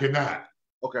 I cannot.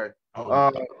 Okay.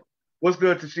 What's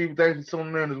good, Toshiba? Thanks for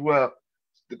tuning in as well.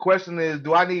 The question is,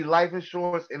 do I need life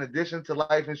insurance in addition to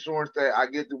life insurance that I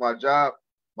get through my job?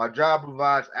 My job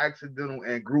provides accidental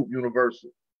and group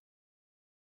universal.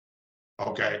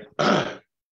 Okay.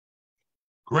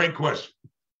 Great question.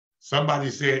 Somebody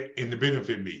said in the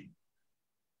benefit meeting,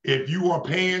 if you are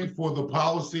paying for the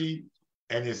policy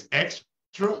and it's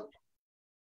extra,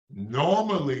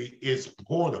 normally it's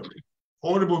portable.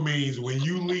 Portable means when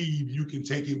you leave, you can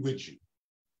take it with you.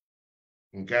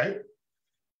 Okay?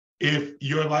 If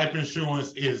your life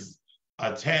insurance is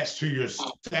attached to your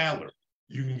salary,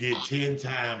 you can get 10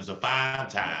 times or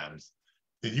 5 times,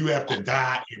 then you have to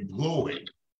die employed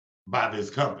by this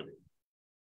company.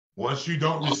 Once you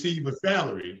don't receive a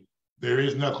salary, there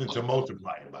is nothing to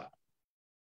multiply it by.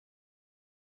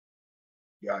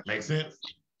 Gotcha. Make sense?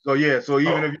 So yeah, so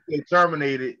even if you get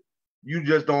terminated, you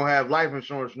just don't have life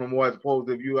insurance no more, as opposed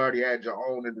to if you already had your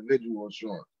own individual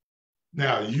insurance.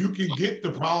 Now you can get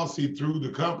the policy through the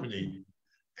company,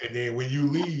 and then when you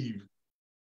leave,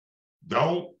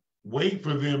 don't wait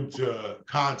for them to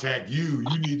contact you.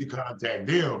 You need to contact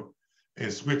them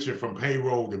and switch it from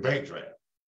payroll to bank draft.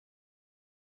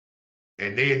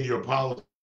 And then your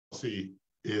policy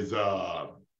is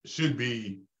should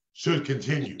be should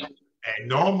continue. And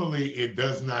normally it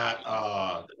does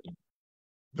not,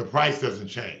 the price doesn't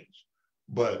change.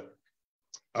 But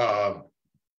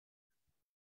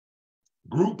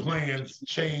group plans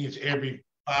change every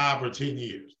 5 or 10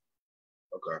 years.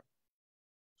 Okay.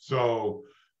 So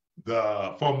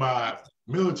for my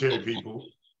military people,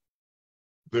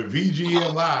 the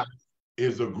VGLI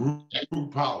is a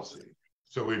group policy.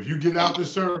 So if you get out the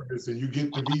service and you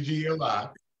get the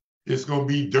VGLI, it's going to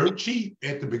be dirt cheap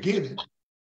at the beginning.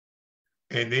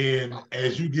 And then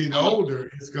as you get older,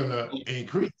 it's going to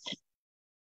increase.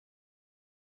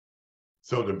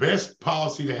 So the best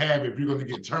policy to have if you're going to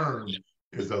get term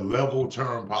is a level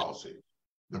term policy.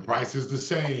 The price is the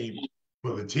same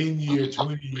for the 10-year,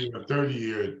 20-year, or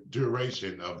 30-year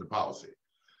duration of the policy.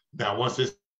 Now, once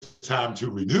it's time to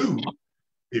renew,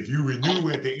 if you renew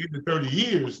at the end of 30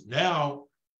 years, now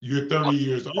you're 30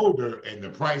 years older and the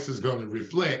price is going to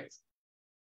reflect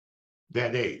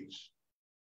that age.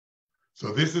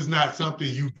 So this is not something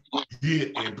you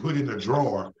get and put in a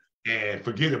drawer and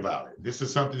forget about it. This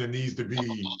is something that needs to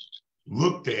be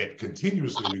looked at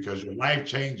continuously because your life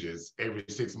changes every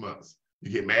 6 months.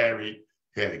 You get married,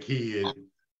 had a kid,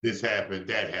 this happened,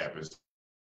 that happens.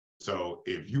 So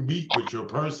if you meet with your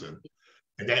person,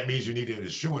 and that means you need an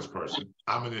insurance person,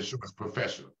 I'm an insurance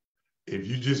professional. If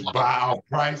you just buy off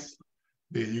price,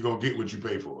 then you're going to get what you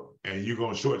pay for, and you're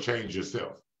going to shortchange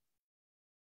yourself.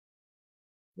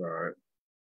 All right.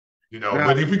 You know,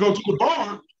 but if we go to the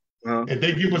bar, and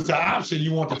they give us the option,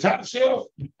 you want the top shelf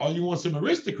or you want some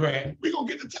aristocrat, we're going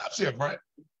to get the top shelf, right?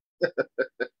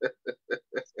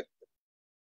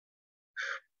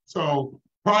 So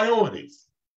priorities.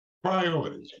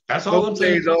 That's all I'm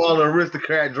saying. All the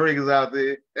aristocrat drinkers out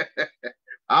there.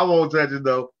 I won't touch it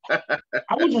though. I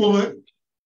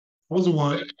was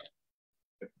one.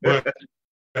 But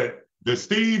the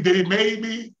Steve that it made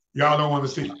me, y'all don't want to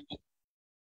see.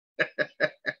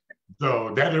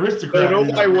 So that aristocrat. So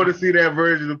nobody want to see that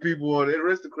version of people on the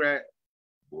aristocrat.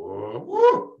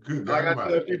 Whoa, good. Like I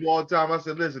tell people all the time, I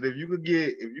said, listen, if you could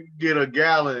get a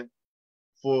gallon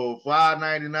for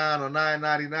 $5.99 or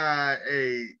 $9.99,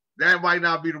 hey, that might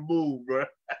not be the move, bro.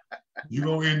 You're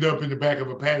gonna end up in the back of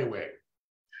a paddy wagon.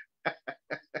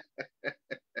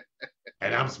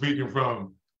 And I'm speaking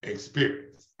from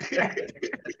experience.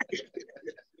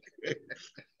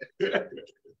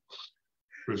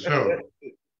 For sure.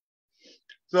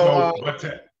 So let's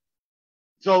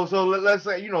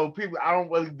say, people, I don't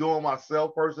really do it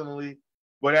myself personally,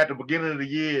 but at the beginning of the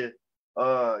year,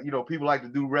 people like to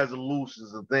do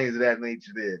resolutions and things of that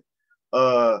nature there.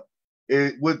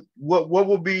 What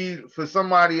would be for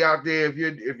somebody out there if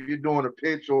you're doing a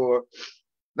pitch or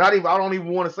not even, I don't even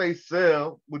want to say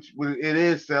sell, which it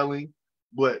is selling,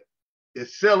 but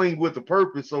it's selling with a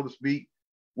purpose, so to speak.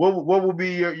 What would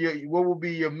be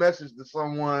your message to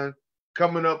someone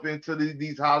coming up into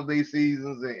these holiday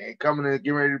seasons and coming in and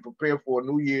getting ready to prepare for a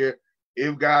new year,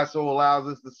 if God so allows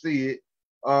us to see it?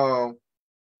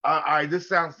 This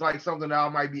sounds like something that I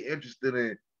might be interested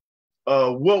in.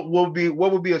 What would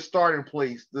be a starting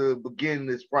place to begin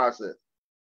this process?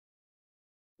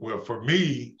 Well, for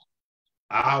me,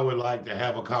 I would like to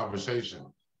have a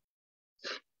conversation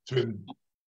to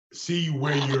see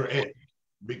where you're at,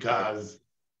 because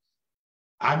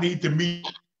I need to meet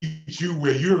you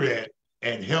where you're at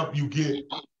and help you get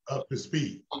up to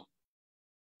speed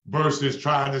versus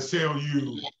trying to sell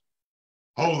you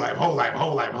whole life.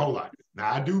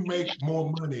 Now, I do make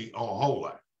more money on whole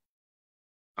life.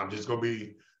 I'm just going to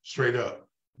be straight up.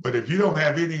 But if you don't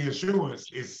have any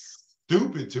insurance, it's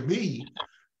stupid to me to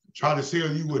try to sell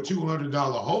you a $200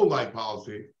 whole life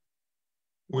policy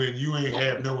when you ain't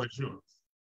have no insurance.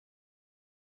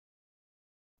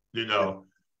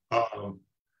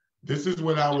 This is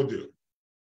what I would do.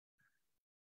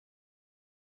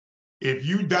 If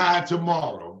you die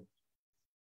tomorrow,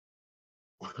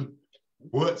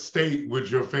 what state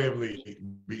would your family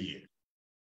be in?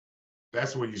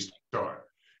 That's where you start.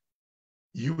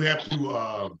 You have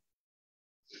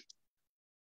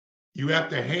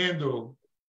to handle,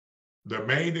 the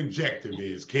main objective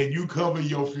is, can you cover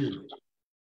your funeral?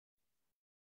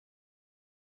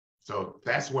 So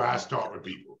that's where I start with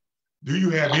people. Do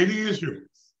you have any insurance?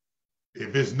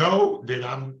 If it's no,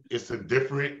 then it's a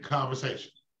different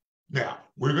conversation. Now,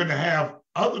 we're going to have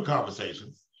other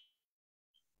conversations,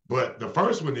 but the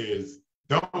first one is,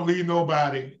 don't leave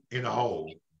nobody in a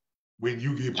hole when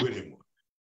you get put in one.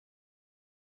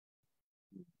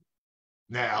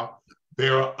 Now,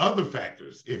 there are other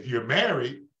factors. If you're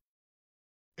married,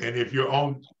 and if you're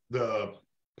on the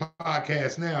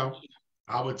podcast now,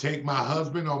 I would take my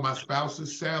husband or my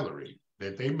spouse's salary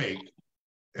that they make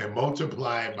and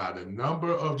multiply it by the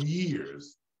number of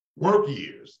years, work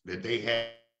years, that they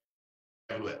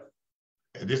have left.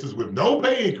 And this is with no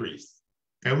pay increase.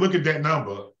 And look at that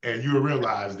number, and you'll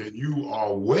realize that you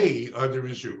are way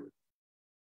underinsured.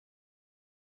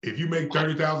 If you make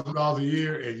 $30,000 a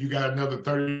year and you got another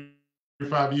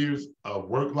 35 years of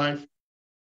work life,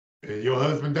 and your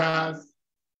husband dies,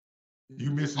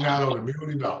 you missing out on $1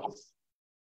 million.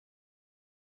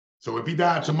 So if he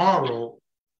died tomorrow,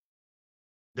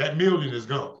 that million is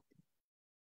gone.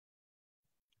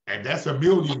 And that's $1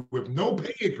 million with no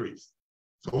pay increase.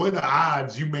 So what are the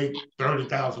odds you make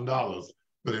 $30,000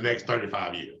 for the next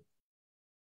 35 years?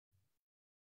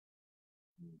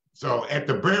 So at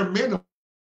the bare minimum,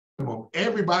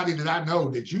 everybody that I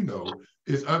know that you know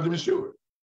is underinsured.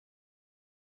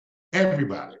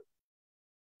 Everybody.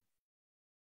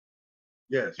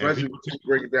 Yeah, especially when you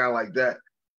break it down like that.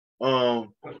 And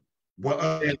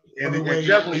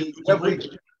definitely,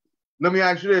 let me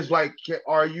ask you this: like,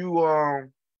 are you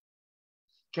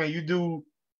can you do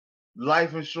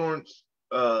life insurance?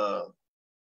 Do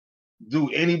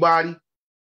anybody?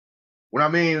 What I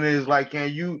mean is, like,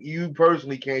 can you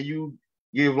personally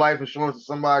give life insurance to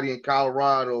somebody in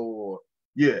Colorado or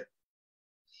yeah?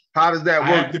 How does that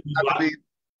work?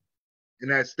 In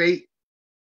that state?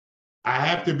 I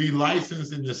have to be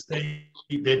licensed in the state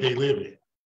that they live in.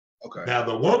 Okay. Now,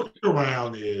 the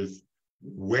workaround is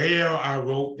where I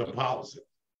wrote the policy.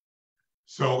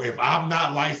 So if I'm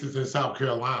not licensed in South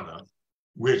Carolina,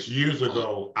 which years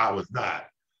ago I was not,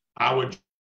 I would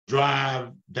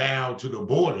drive down to the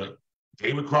border.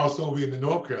 They would cross over into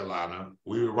North Carolina.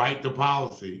 We would write the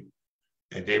policy,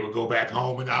 and they would go back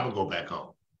home, and I would go back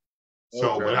home.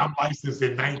 So, but I'm licensed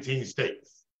in 19 states.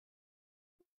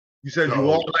 You said you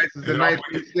are licensed in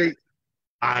 19 states?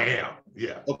 I am,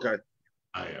 yeah. Okay.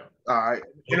 I am. All right.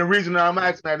 And the reason that I'm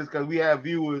asking that is because we have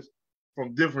viewers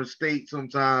from different states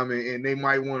sometime, and they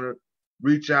might want to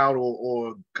reach out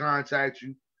or contact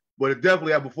you. But it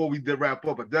definitely, before we wrap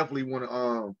up, I definitely want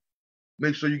to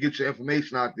make sure you get your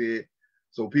information out there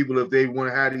so people, if they want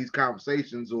to have these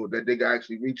conversations or that they can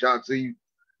actually reach out to you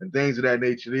and things of that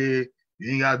nature there.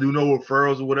 You ain't got to do no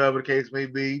referrals or whatever the case may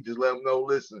be. Just let them know,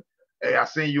 listen, hey, I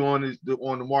seen you on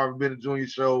the Marvin Bennett Jr.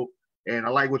 show, and I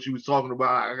like what you was talking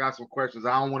about. I got some questions.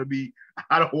 I don't want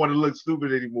to look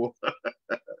stupid anymore.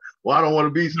 Well, I don't want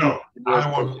to be stupid. No, I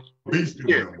don't want to be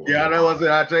stupid anymore. Yeah, I know what I said.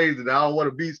 I changed it. I don't want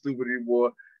to be stupid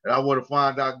anymore, and I want to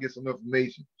find out and get some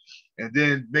information, and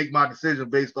then make my decision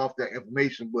based off that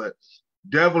information. But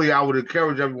definitely, I would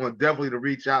encourage everyone definitely to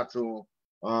reach out to them.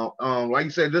 Like you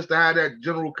said, just to have that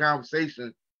general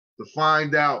conversation to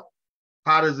find out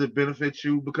how does it benefit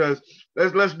you? Because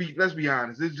let's be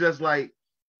honest. It's just like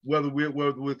whether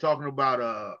we're talking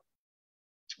about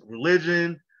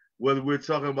religion, whether we're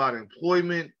talking about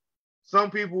employment.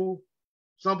 Some people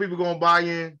gonna buy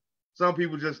in, some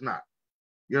people just not.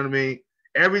 You know what I mean?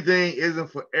 Everything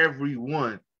isn't for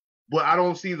everyone, but I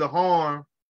don't see the harm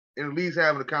in at least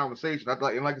having a conversation. And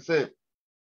like I said,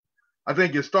 I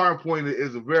think your starting point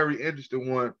is a very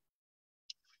interesting one.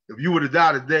 If you were to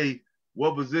die today,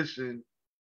 what position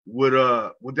would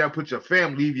that put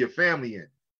leave your family in?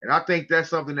 And I think that's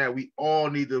something that we all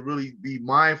need to really be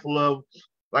mindful of.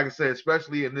 Like I said,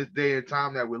 especially in this day and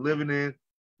time that we're living in,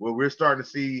 where we're starting to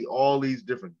see all these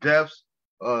different deaths.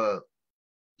 The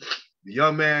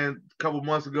young man a couple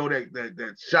months ago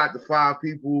that shot the 5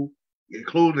 people,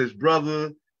 including his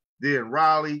brother, there in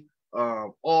Raleigh.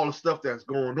 All the stuff that's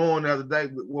going on the other day.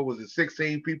 What was it?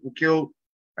 16 people killed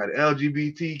at an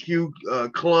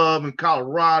LGBTQ club in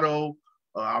Colorado.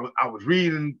 I was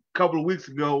reading a couple of weeks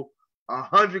ago,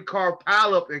 100-car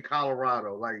pileup in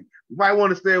Colorado. Like, you might want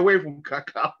to stay away from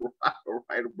Colorado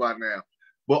right about now.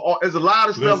 But there's a lot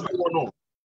of stuff going on.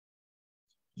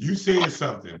 You said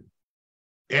something.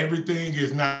 Everything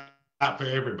is not for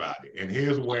everybody. And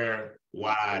here's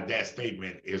why that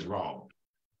statement is wrong.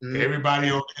 Mm-hmm.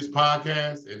 Everybody on this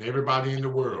podcast and everybody in the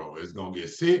world is going to get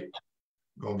sick,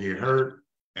 going to get hurt,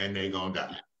 and they're going to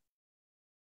die.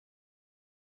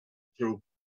 True.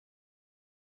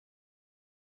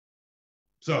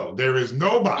 So there is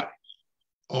nobody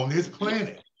on this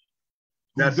planet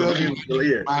who doesn't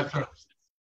need my services.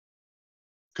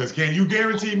 Because can you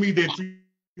guarantee me that you're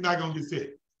not going to get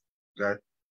sick? Okay.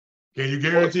 Can you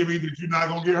guarantee me that you're not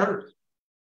going to get hurt?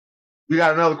 We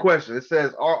got another question. It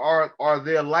says, are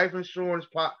there life insurance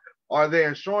are there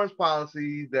insurance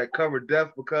policies that cover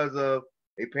death because of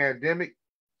a pandemic?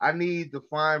 I need the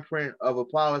fine print of a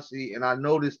policy, and I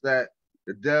noticed that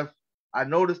the deaths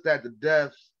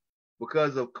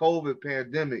because of COVID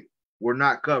pandemic were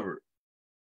not covered.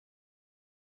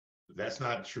 That's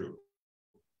not true.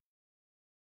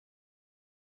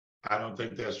 I don't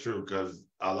think that's true because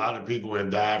a lot of people have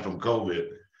died from COVID,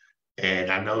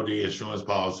 and I know the insurance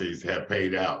policies have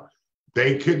paid out.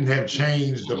 They couldn't have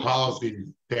changed the policy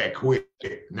that quick.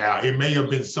 Now, it may have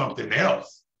been something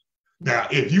else. Now,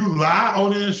 if you lie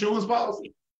on an insurance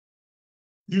policy,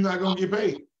 you're not going to get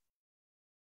paid.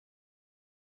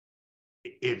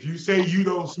 If you say you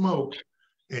don't smoke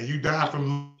and you die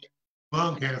from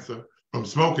lung cancer from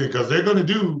smoking, because they're going to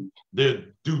do their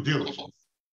due diligence.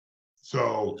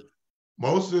 So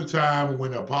most of the time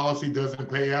when a policy doesn't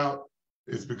pay out,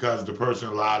 it's because the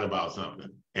person lied about something.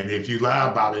 And if you lie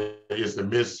about it, it's a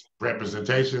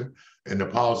misrepresentation and the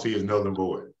policy is null and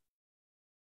void.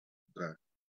 Okay.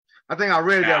 I think I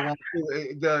read that wrong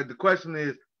too. The question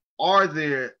is, are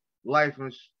there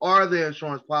insurance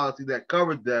policies that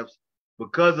cover deaths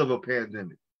because of a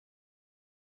pandemic?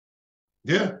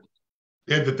 Yeah.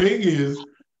 And the thing is,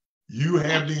 you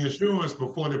have the insurance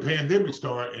before the pandemic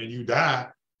starts and you die,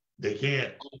 they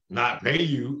can't not pay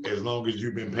you as long as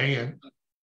you've been paying.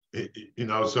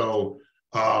 So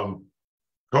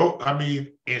I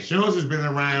mean, insurance has been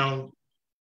around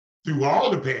through all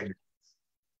the pandemics.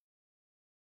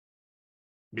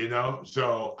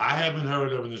 So I haven't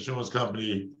heard of an insurance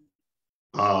company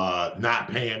not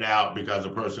paying out because a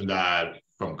person died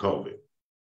from COVID.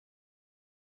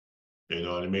 You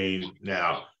know what I mean?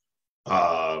 Now,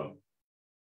 am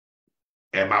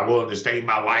I willing to stake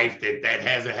my life that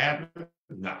hasn't happened?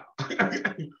 No.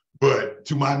 But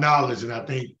to my knowledge, and I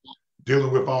think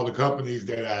dealing with all the companies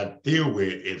that I deal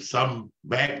with, if some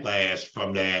backlash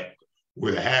from that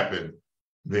would have happened,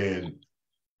 then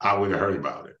I would have heard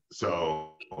about it.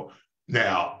 So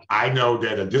now I know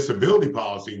that a disability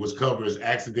policy, which covers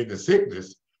accident and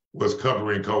sickness, was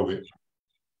covering COVID.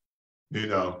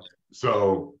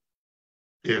 So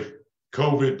if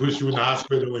COVID puts you in the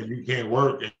hospital and you can't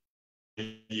work and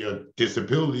your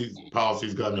disability policy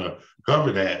is going to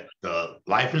cover that, the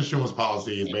life insurance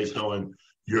policy is based on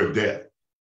your death.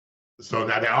 So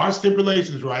now there are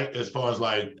stipulations, right, as far as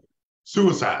like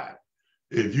suicide.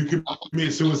 If you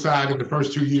commit suicide in the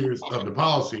first 2 years of the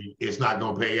policy, it's not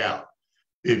going to pay out.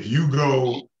 If you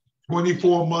go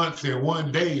 24 months and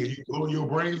 1 day and you blow your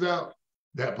brains out,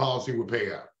 that policy will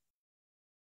pay out.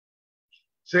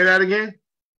 Say that again?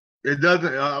 It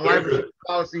doesn't. A life insurance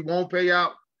policy won't pay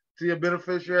out to your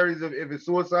beneficiaries if it's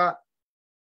suicide?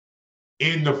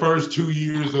 In the first 2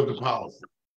 years of the policy.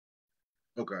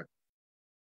 Okay.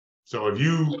 So if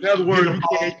you... In other words, you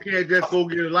can't just go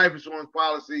get a life insurance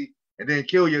policy and then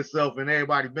kill yourself and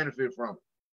everybody benefit from it.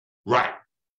 Right.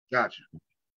 Gotcha.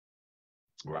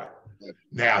 Right.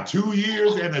 Now, 2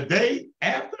 years and a day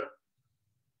after,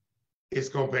 it's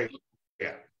going to pay.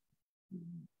 Yeah.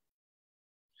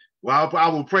 Well, I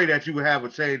will pray that you would have a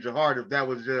change of heart if that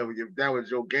was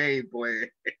your game plan.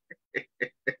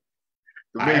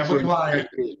 I have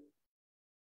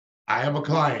a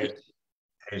client,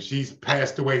 and she's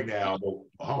passed away now,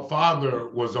 but her father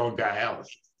was on dialysis.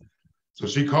 So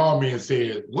she called me and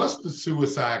said, "What's the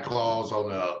suicide clause on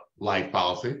the life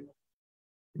policy?"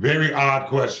 Very odd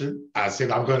question. I said,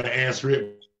 "I'm going to answer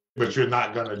it, but you're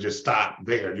not going to just stop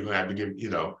there. You're going to have to give,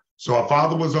 So our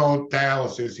father was on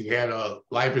dialysis. He had a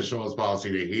life insurance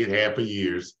policy that he had had for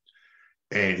years,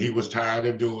 and he was tired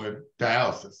of doing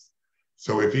dialysis.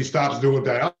 So if he stops doing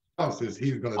dialysis,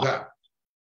 he's going to die.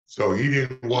 So he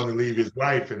didn't want to leave his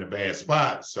wife in a bad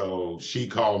spot. So she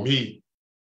called me.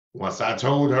 Once I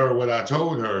told her what I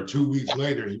told her, 2 weeks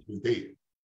later, he was dead.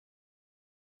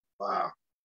 Wow.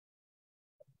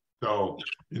 So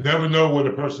you never know what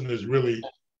a person is really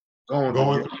going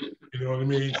through. You know what I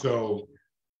mean? So,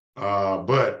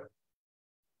 but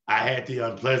I had the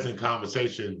unpleasant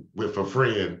conversation with a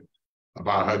friend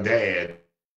about her dad,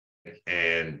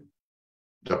 and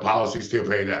the policy still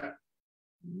paid out.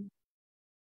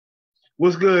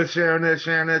 What's good,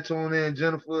 Sharon? Tune in.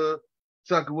 Jennifer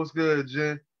Tucker, what's good,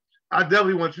 Jen? I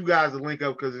definitely want you guys to link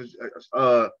up because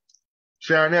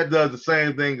Sharon does the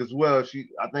same thing as well.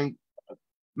 I'm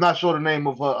not sure the name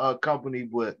of her company,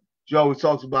 but she always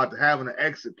talks about having an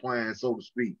exit plan, so to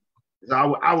speak. So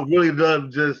I would really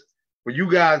love just for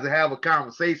you guys to have a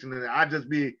conversation, and I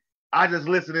just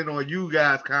listen in on you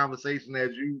guys' conversation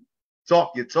as you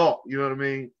talk your talk. You know what I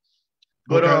mean?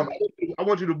 But okay. I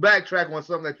want you to backtrack on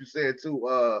something that you said too.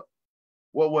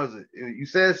 What was it? You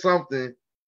said something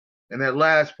in that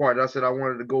last part. I said I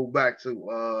wanted to go back to.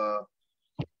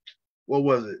 What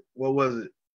was it?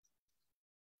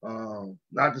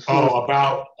 Not the suicide.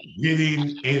 About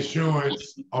getting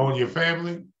insurance on your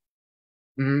family.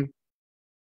 Mm-hmm.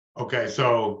 Okay,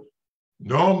 so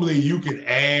normally you can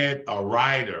add a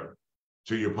rider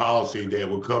to your policy that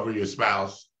will cover your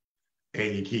spouse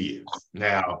and your kids.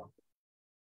 Now,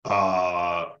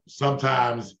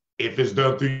 Sometimes if it's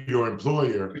done through your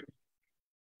employer,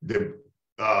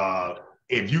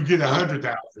 if you get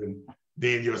 100,000,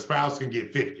 then your spouse can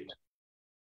get 50.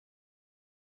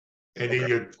 And then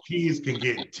your kids can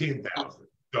get 10,000.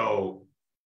 So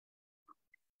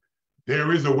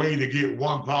there is a way to get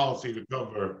one policy to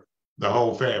cover the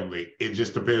whole family. It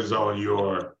just depends on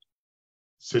your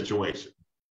situation.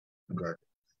 Okay.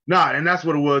 Nah, and that's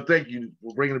what it was. Thank you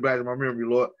for bringing it back to my memory,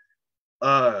 Lord.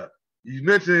 You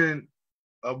mentioned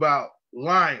about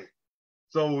lying.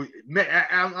 So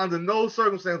under no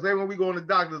circumstance, when we go in the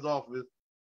doctor's office,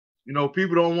 you know,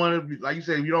 people don't want to be, like you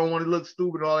said, you don't want to look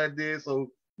stupid and all that did.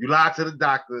 So you lie to the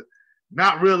doctor,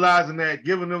 not realizing that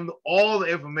giving them all the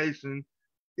information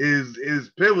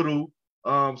is pivotal.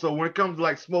 So when it comes to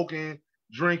like smoking,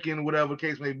 drinking, whatever the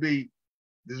case may be,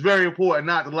 it's very important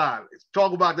not to lie. Let's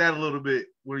talk about that a little bit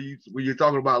when you're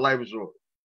talking about life insurance.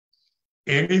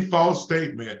 Any false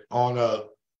statement on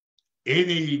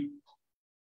any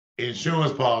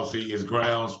insurance policy is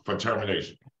grounds for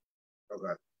termination.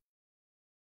 Okay.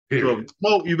 Period. So if you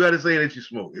smoke, you better say that you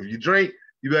smoke. If you drink,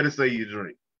 you better say you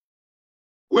drink.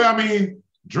 Well, I mean,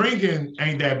 drinking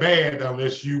ain't that bad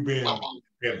unless you've been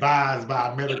advised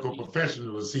by a medical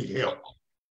professional to seek help.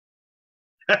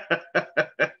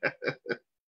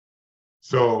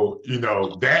 So, you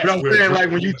know, that's what I'm saying,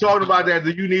 like when you talk about that,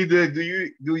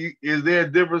 is there a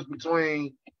difference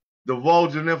between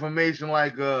divulging information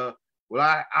like well,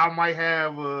 I might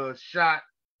have a shot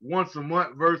once a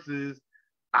month versus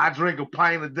I drink a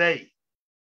pint a day?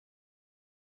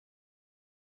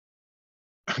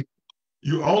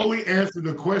 You only answer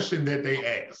the question that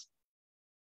they ask.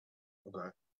 Okay.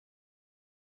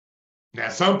 Now,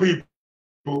 some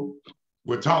people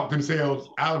would talk themselves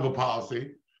out of a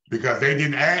policy because they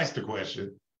didn't ask the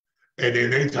question, and then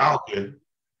they talking,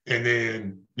 and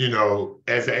then, you know,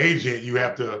 as an agent, you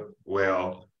have to,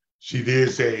 well, she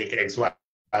did say X, Y,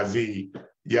 Z,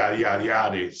 yada, yada,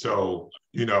 yada. So,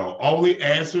 you know, only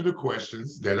answer the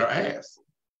questions that are asked.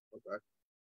 Okay.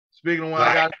 Speaking of one,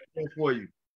 I got a for you.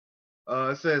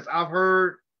 It says, I've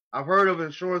heard of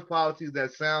insurance policies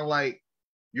that sound like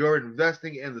you're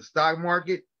investing in the stock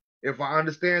market. If I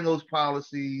understand those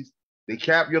policies, they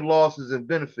cap your losses and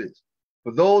benefits.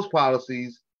 For those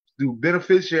policies, do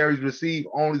beneficiaries receive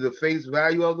only the face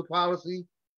value of the policy?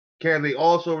 Can they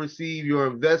also receive your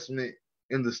investment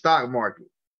in the stock market?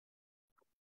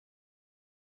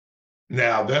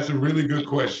 Now, that's a really good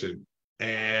question.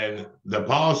 And the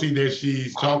policy that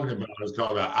she's talking about is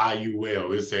called an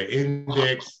IUL. It's an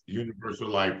Index Universal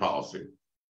Life Policy.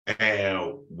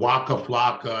 And Waka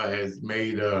Flocka has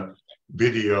made a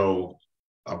video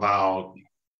about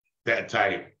that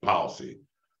type policy.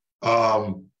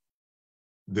 The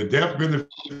death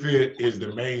benefit is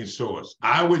the main source.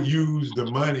 I would use the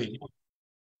money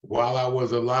while I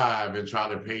was alive and try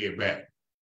to pay it back,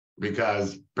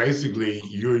 because basically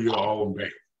you're your own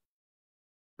bank,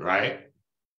 right?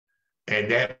 And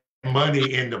that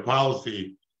money in the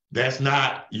policy, that's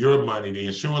not your money. The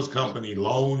insurance company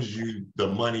loans you the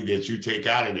money that you take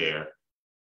out of there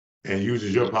and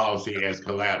uses your policy as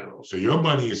collateral. So your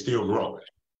money is still growing.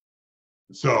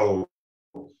 So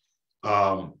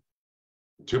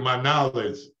to my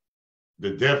knowledge,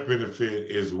 the death benefit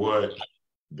is what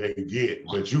they get,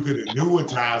 but you can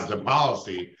annuitize the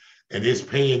policy and it's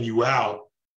paying you out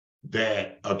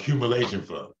that accumulation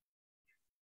fund.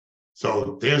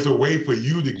 So there's a way for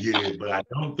you to get it, but I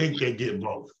don't think they get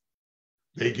both.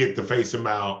 They get the face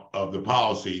amount of the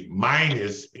policy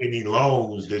minus any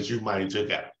loans that you might have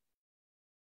took out.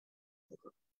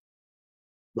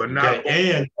 But not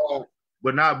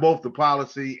but not both the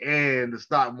policy and the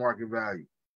stock market value.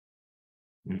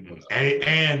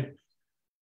 And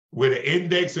with an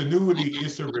index annuity,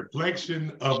 it's a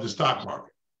reflection of the stock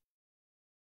market,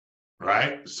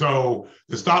 right? So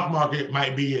the stock market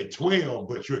might be at 12,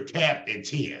 but you're capped at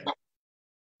 10.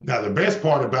 Now, the best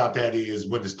part about that is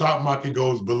when the stock market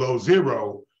goes below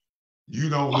zero, you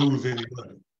don't lose any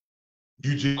money.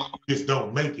 You just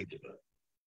don't make any money.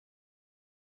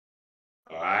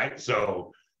 All right?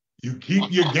 So you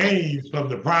keep your gains from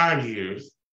the prior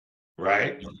years,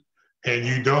 right? And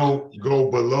you don't go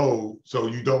below, so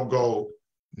you don't go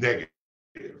negative.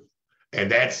 And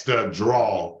that's the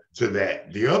draw to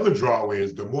that. The other draw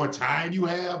is the more time you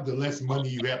have, the less money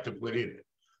you have to put in it.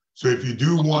 So if you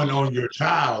do one on your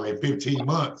child at 15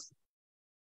 months,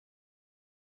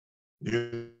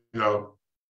 you know,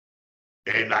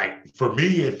 and like for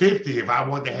me at 50, if I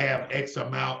want to have X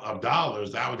amount of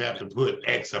dollars, I would have to put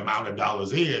X amount of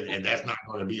dollars in, and that's not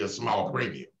going to be a small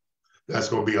premium. That's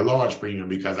going to be a large premium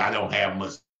because I don't have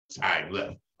much time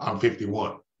left. I'm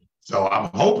 51. So I'm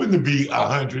hoping to be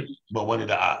 100, but what are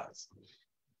the odds?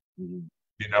 Mhm.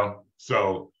 You know,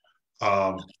 so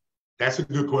that's a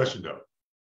good question, though.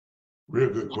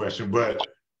 Real good question. But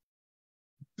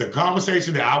the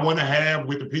conversation that I want to have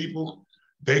with the people,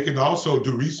 they can also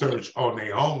do research on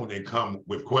their own and come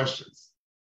with questions.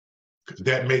 Because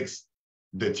that makes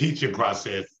the teaching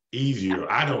process easier.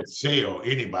 I don't sell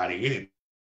anybody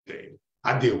anything.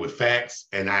 I deal with facts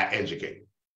and I educate.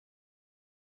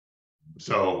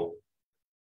 So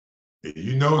if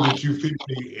you know that you're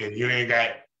 50 and you ain't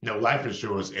got no life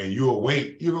insurance and you're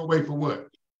gonna wait for what?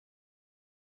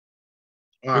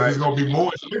 All Because right. it's gonna be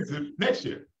more expensive next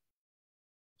year.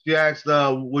 She asked,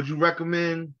 would you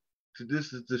recommend,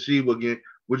 this is Toshiba again,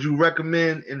 would you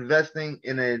recommend investing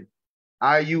in an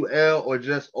IUL or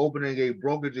just opening a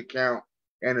brokerage account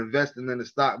and investing in the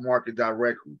stock market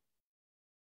directly?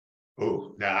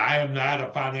 Oh, now I am not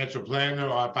a financial planner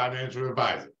or a financial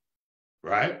advisor,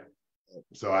 right?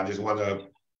 So I just want to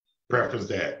preface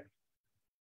that.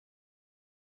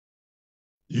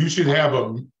 You should have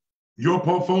your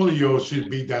portfolio should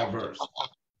be diverse.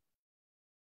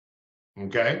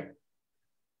 Okay.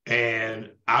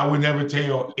 And I would never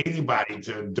tell anybody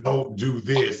to don't do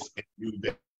this and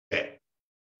do that.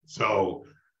 So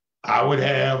I would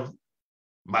have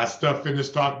my stuff in the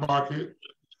stock market.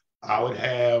 I would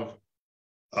have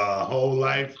a whole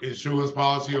life insurance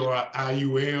policy or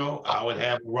IUL. I would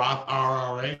have Roth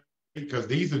IRA because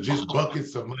these are just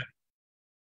buckets of money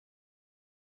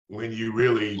when you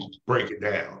really break it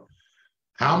down.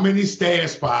 How many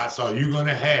stash spots are you going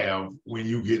to have when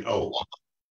you get old?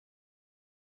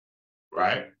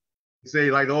 Right? Say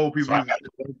like the old people So used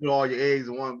to put all your eggs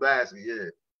in one basket.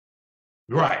 Yeah.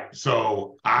 right.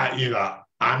 So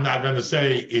I'm not going to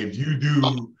say if you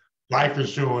do life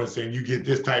insurance and you get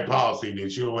this type policy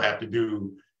that you don't have to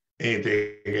do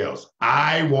anything else.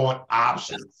 I want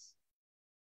options.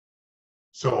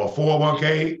 So a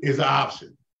 401k is an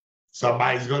option.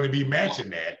 Somebody's going to be matching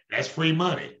that. That's free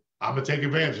money. I'm going to take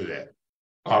advantage of that.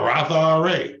 A Roth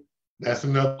IRA, that's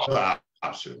another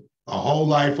option. A whole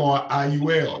life or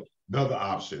IUL, another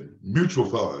option. Mutual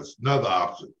funds, another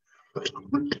option.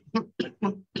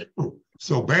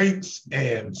 So banks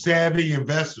and savvy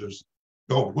investors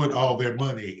don't put all their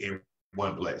money in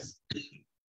one place.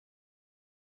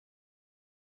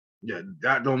 Yeah,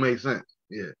 that don't make sense.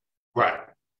 Yeah. Right.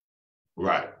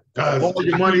 Right. All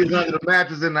your money is under the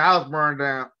mattress and the house burned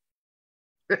down.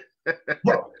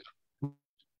 Right.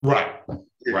 Right.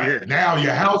 Yeah. Now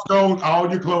your house goes, all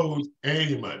your clothes, and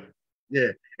your money. Yeah.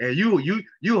 And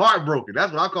you heartbroken.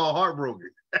 That's what I call heartbroken.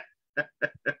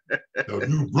 So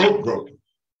you broken.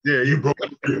 Yeah. You broke.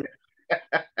 You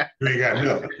ain't got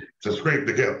nothing to scrape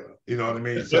together. You know what I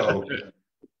mean? So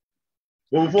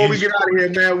well, before we get out of here,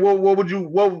 man,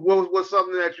 what's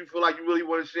something that you feel like you really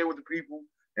want to share with the people?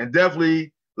 And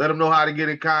definitely let them know how to get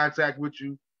in contact with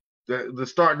you to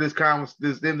start this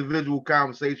individual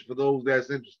conversation for those that's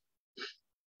interested.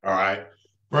 All right.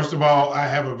 First of all, I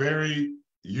have a very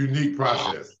unique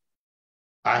process.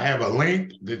 I have a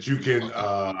link that you can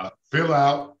fill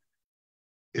out.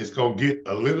 It's going to get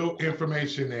a little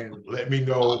information and let me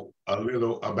know a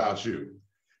little about you.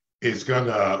 It's going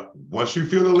to, once you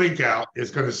fill the link out,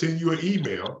 it's going to send you an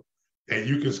email and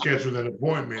you can schedule an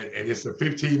appointment. And it's a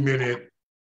 15-minute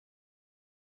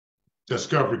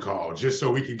discovery call, just so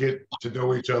we can get to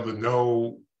know each other,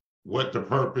 know what the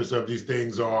purpose of these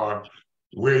things are,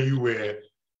 where you at,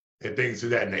 and things of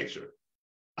that nature.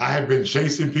 I have been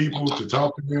chasing people to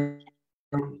talk to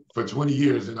them for 20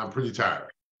 years and I'm pretty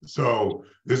tired. So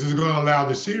this is going to allow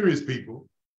the serious people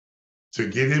to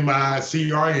get in my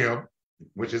CRM,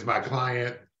 which is my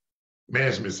client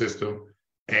management system,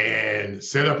 and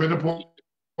set up an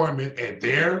appointment at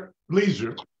their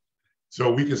leisure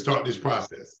so we can start this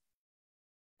process.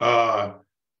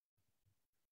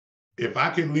 If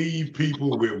I can leave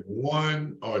people with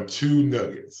one or two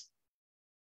nuggets,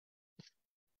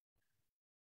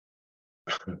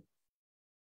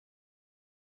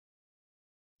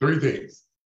 three things.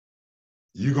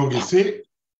 You're going to get sick,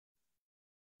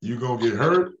 you're going to get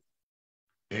hurt,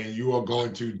 and you are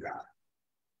going to die.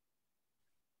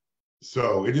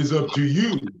 So it is up to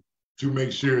you to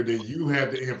make sure that you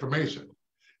have the information.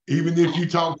 Even if you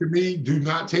talk to me, do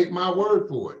not take my word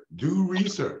for it. Do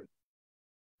research.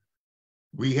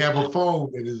 We have a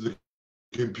phone that is a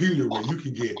computer where you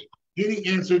can get any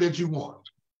answer that you want.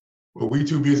 But we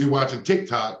too busy watching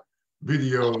TikTok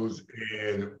videos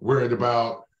and worried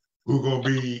about who's going to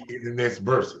be in the next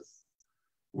verses.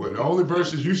 Well, the only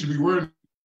verses you should be worried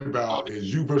about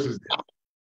is you versus them.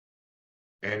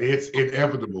 And it's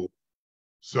inevitable.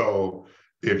 So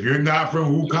if you're not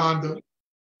from Wakanda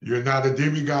you're not a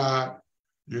demigod,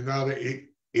 you're not an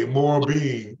immoral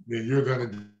being, then you're going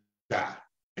to die.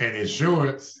 And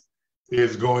insurance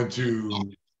is going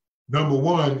to, number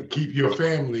one, keep your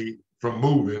family from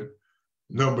moving.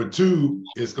 Number two,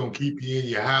 it's going to keep you in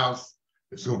your house.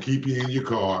 It's going to keep you in your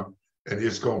car. And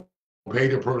it's going to pay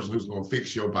the person who's going to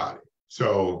fix your body.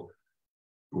 So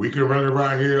we can run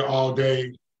around here all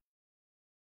day.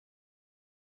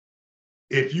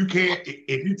 If you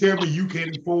tell me you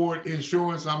can't afford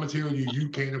insurance, I'm going to tell you, you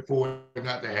can't afford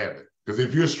not to have it. Because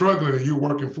if you're struggling and you're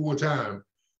working full time,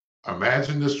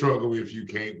 imagine the struggle if you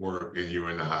can't work and you're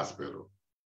in the hospital.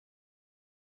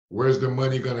 Where's the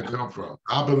money going to come from?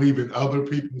 I believe in other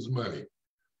people's money.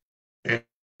 And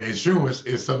insurance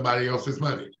is somebody else's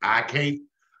money. I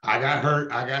got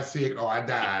hurt, I got sick, or I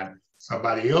died.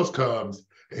 Somebody else comes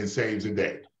and saves the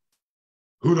day.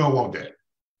 Who don't want that?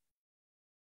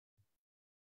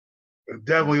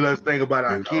 Definitely, let's think about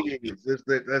our kids.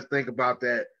 Let's think about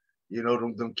that. You know,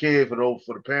 them kids, for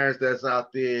the parents that's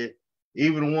out there,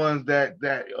 even the ones that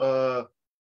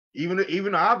even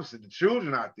the opposite, the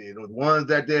children out there, the ones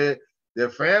that their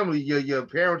family, your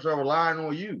parents are relying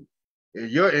on you and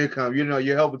your income. You know,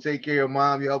 you're helping take care of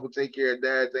mom, you're helping take care of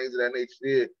dad, things of that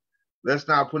nature. Let's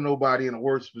not put nobody in a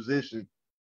worse position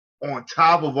on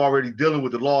top of already dealing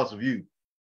with the loss of you.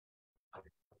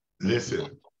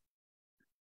 Listen,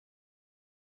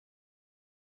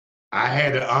 I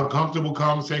had an uncomfortable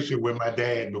conversation with my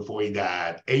dad before he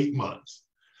died, 8 months.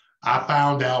 I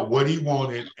found out what he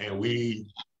wanted, and we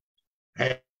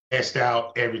hashed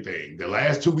out everything. The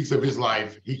last 2 weeks of his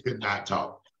life, he could not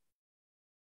talk.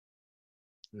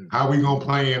 How are we going to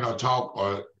plan or talk?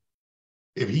 Or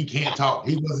if he can't talk,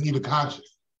 he wasn't even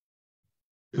conscious.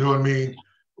 You know what I mean?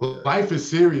 Life is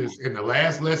serious, and the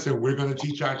last lesson we're going to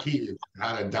teach our kids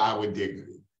how to die with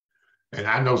dignity. And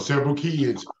I know several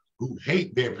kids who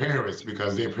hate their parents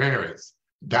because their parents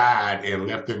died and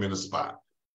left them in a spot.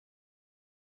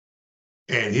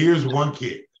 And here's one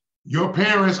kid. Your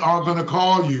parents are going to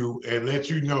call you and let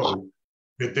you know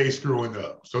that they screwing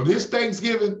up. So this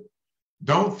Thanksgiving,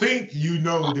 don't think you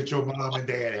know that your mom and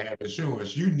dad have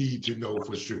insurance. You need to know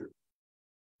for sure.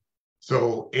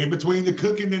 So in between the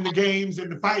cooking and the games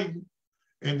and the fighting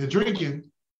and the drinking,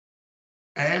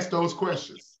 ask those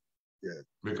questions. Yeah.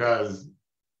 Because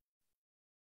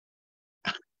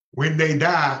when they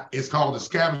die, it's called a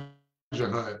scavenger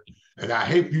hunt. And I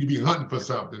hate for you to be hunting for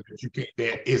something that you can't,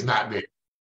 that is not there.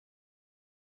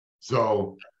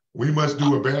 So we must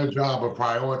do a better job of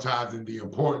prioritizing the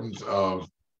importance of,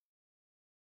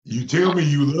 you tell me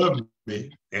you love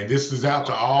me, and this is out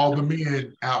to all the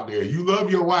men out there. You love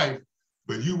your wife,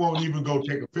 but you won't even go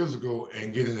take a physical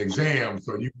and get an exam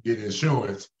so you can get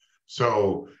insurance.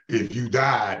 So if you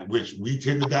died, which we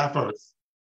tend to die first,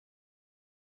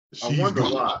 she's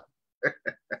gone.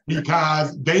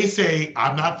 Because they say,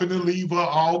 I'm not going to leave her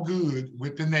all good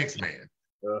with the next man.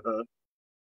 Uh-huh.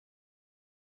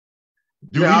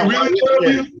 Do he really love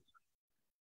you?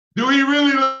 Do he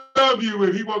really love you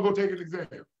if he won't go take an exam?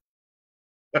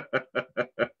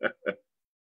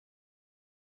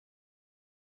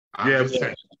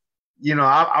 You know,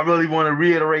 I really want to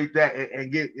reiterate that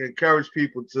and encourage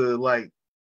people to, like,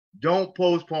 don't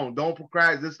postpone, don't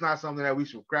procrastinate. This is not something that we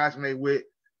should procrastinate with.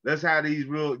 Let's have these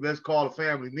let's call a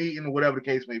family meeting or whatever the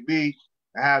case may be,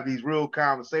 and have these real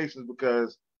conversations,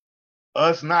 because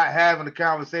us not having a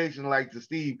conversation, like to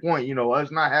Steve's point, you know, us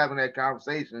not having that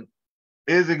conversation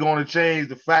isn't going to change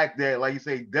the fact that, like you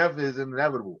say, death is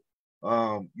inevitable.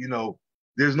 You know,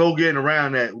 there's no getting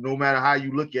around that, no matter how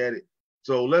you look at it.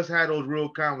 So let's have those real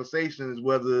conversations,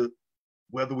 whether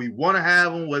we want to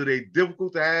have them, whether they're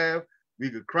difficult to have. We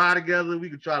could cry together,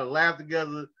 we could try to laugh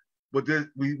together, but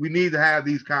we need to have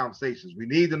these conversations. We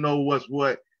need to know what's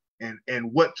what and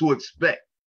what to expect.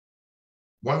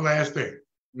 One last thing.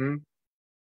 Mm-hmm.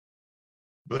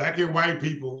 Black and white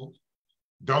people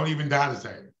don't even die the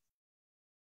same,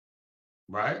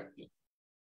 right?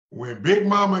 When Big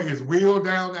Mama is wheeled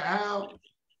down the aisle,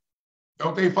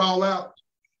 don't they fall out?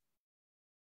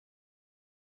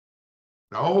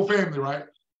 The whole family, right?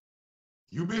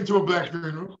 You've been to a black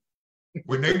funeral.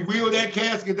 When they wheel that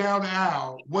casket down the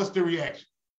aisle, what's the reaction?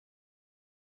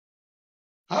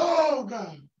 Oh,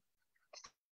 God.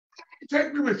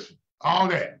 Take me with you. All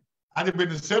that. I've been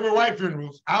to several white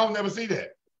funerals. I don't never see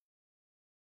that.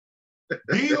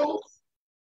 Bills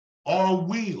or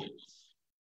wheels?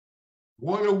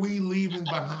 What are we leaving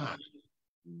behind?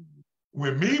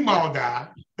 When Meemaw died,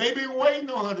 they been waiting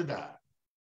on her to die.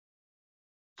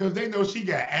 Because they know she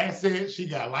got assets, she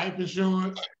got life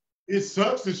insurance. It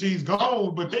sucks that she's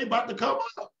gone, but they about to come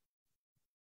up.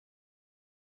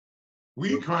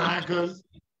 We crying because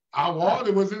Our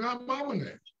water was in our mama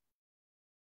name.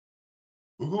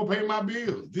 We're gonna pay my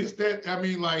bills. This, that, I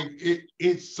mean, like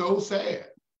it's so sad.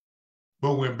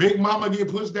 But when Big Mama get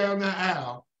pushed down the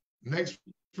aisle, next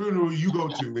funeral you go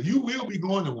to, and you will be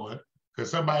going to one because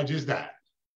somebody just died.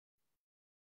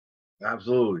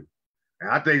 Absolutely. And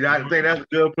I think that's a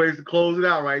good place to close it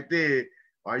out right there.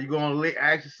 Are you going to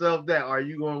ask yourself that? Are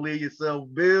you going to leave yourself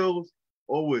bills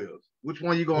or wills? Which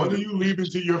one are you going to do? What are you leaving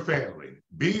to your family?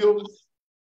 Bills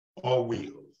or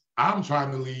wheels? I'm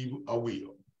trying to leave a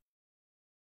wheel.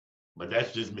 But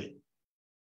that's just me.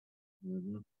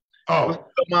 Mm-hmm. Oh, what's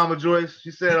up, Mama Joyce?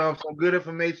 She said some good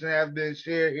information has been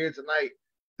shared here tonight.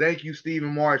 Thank you,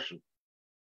 Stephen Marshall.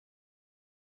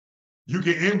 You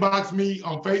can inbox me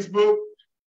on Facebook,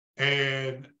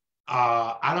 and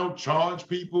I don't charge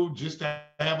people just to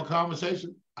have a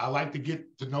conversation. I like to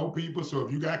get to know people. So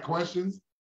if you got questions,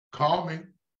 call me,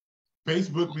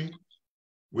 Facebook me.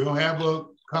 We'll have a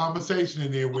conversation,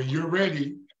 and then when you're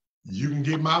ready, you can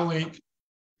get my link,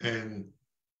 and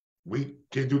we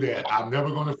can do that. I'm never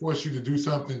going to force you to do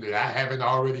something that I haven't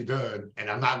already done, and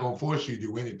I'm not going to force you to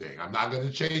do anything. I'm not going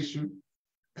to chase you,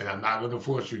 and I'm not going to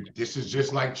force you. This is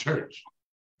just like church.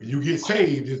 When you get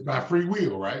saved, it's by free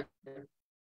will, right?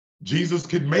 Jesus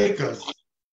could make us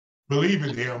believe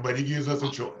in him, but he gives us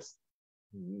a choice.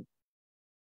 Mm-hmm.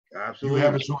 Absolutely. You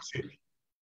have a choice here.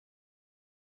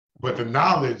 But the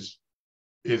knowledge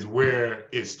is where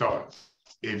it starts.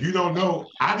 If you don't know,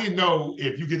 I didn't know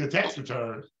if you get a tax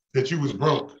return that you was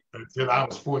broke until I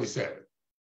was 47.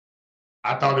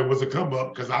 I thought it was a come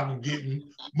up because I'm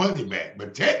getting money back.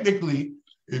 But technically,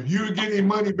 if you're getting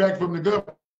money back from the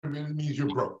government, it means you're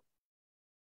broke.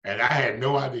 And I had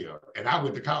no idea. And I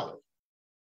went to college.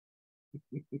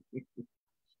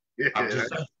 I'm just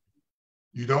saying,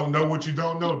 you don't know what you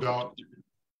don't know, dog.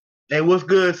 Hey, what's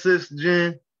good, Sis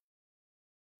Jen?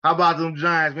 How about them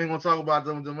Giants? We ain't gonna talk about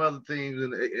them other teams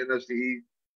in the NFC East.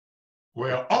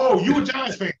 Well, oh, you a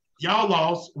Giants fan. Y'all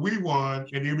lost, we won,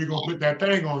 and then we're gonna put that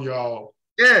thing on y'all.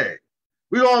 Yeah.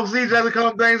 We gonna see each other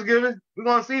come Thanksgiving. We're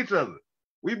gonna see each other.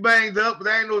 We banged up, but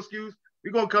there ain't no excuse.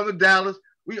 We're gonna come to Dallas.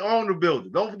 We own the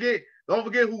building. Don't forget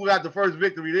who got the first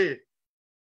victory there.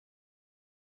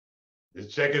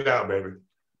 Just check it out, baby.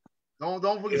 Don't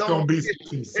forget. It's gonna be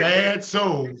some sad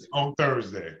souls on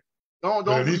Thursday. But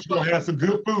at least you're gonna have some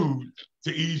good food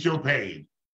to ease your pain.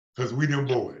 Because we them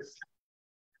boys.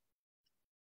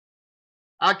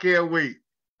 I can't wait.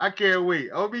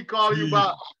 I'll be calling you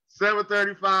about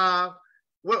 7:35.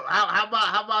 What?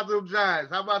 How about them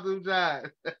Giants? How about them Giants?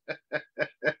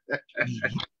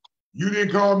 You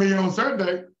didn't call me on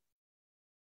Sunday.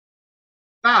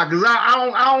 Nah, because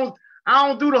I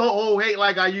don't do the whole hate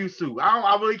like I used to.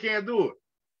 I really can't do it.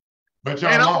 But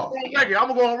y'all lost. I'm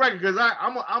gonna go on record because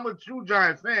I'm a true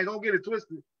Giants fan. Don't get it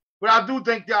twisted. But I do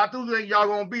think y'all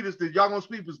gonna beat us y'all gonna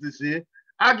sweep us this year.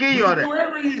 I give y'all that.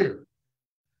 Every year.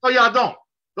 Oh, y'all don't.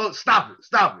 Stop it.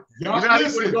 Y'all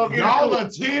listen, y'all are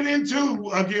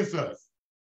 10-2 against us.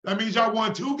 That means y'all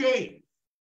won 2 games.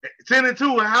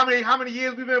 10-2, and how many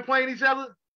years we've been playing each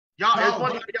other? Y'all, it's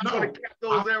funny y'all gonna cap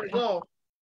those there and go.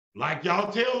 Like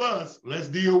y'all tell us, let's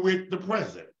deal with the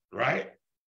present, right?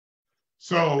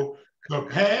 So the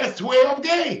past 12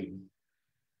 games,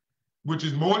 which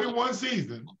is more than one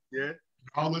season, yeah,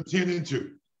 y'all are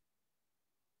 10-2.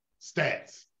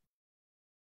 Stats.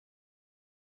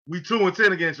 We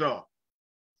 2-10 against y'all.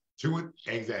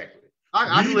 Exactly.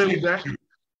 I can live with that.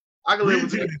 I can live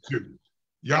with that.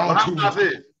 Y'all how about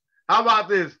this? How about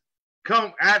this?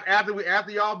 Come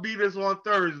after y'all beat us on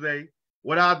Thursday,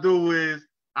 what I'll do is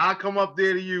I'll come up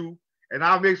there to you and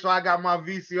I'll make sure I got my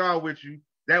VCR with you.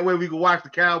 That way we can watch the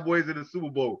Cowboys in the Super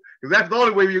Bowl. Because that's the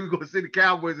only way we're going to see the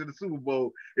Cowboys in the Super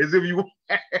Bowl is if you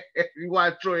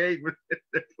watch Troy Aikman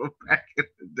from back in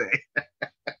the day.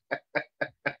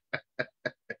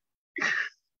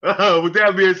 With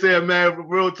that being said, man,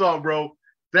 real talk, bro.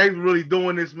 Thanks for really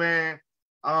doing this, man.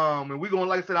 And we're gonna,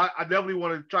 like I said, I definitely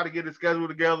want to try to get a schedule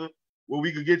together where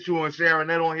we could get you and Sharon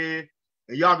that on here,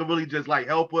 and y'all can really just like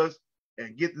help us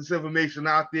and get this information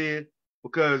out there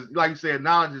because, like you said,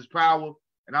 knowledge is power,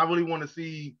 and I really want to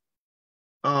see.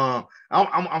 I'm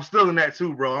still in that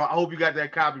too, bro. I hope you got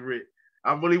that copy writ.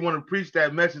 I really want to preach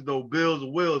that message though, bills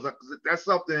or wills. That's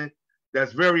something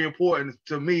that's very important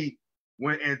to me.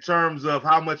 When in terms of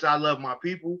how much I love my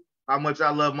people, how much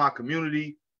I love my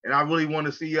community, and I really want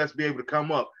to see us be able to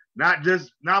come up, not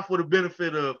for the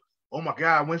benefit of, oh my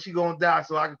God, when she gonna die,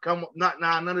 so I can come up.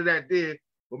 None of that did,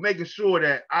 but making sure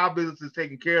that our business is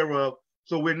taken care of,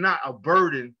 so we're not a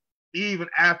burden even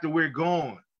after we're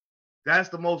gone. That's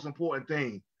the most important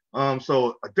thing.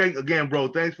 So I think again, bro,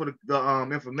 thanks for the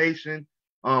information.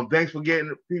 Thanks for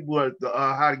getting people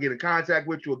how to get in contact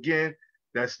with you again.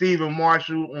 That's Stephen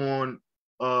Marshall on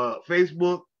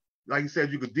Facebook. Like you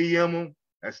said, you could DM him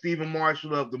at Stephen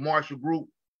Marshall of the Marshall Group.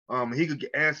 He could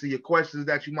answer your questions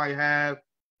that you might have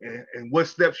and what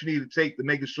steps you need to take to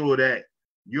making sure that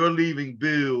you're leaving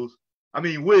wheels,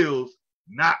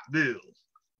 not bills.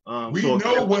 We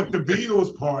know what the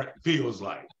bills part feels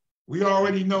like. We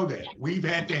already know that. We've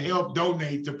had to help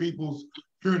donate to people's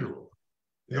funerals.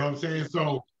 You know what I'm saying?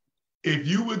 So if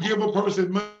you would give a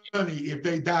person money if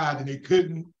they died and they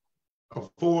couldn't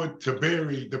afford to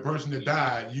bury the person that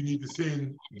died, you need to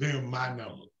send them my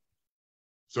number.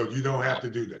 So you don't have to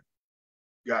do that.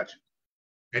 Gotcha.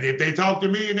 And if they talk to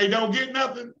me and they don't get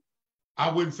nothing,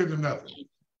 I wouldn't send them nothing.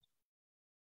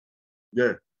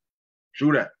 Yeah,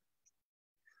 true that.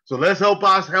 So let's help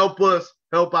ourselves.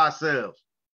 Help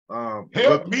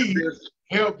me,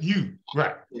 help you.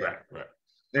 Right.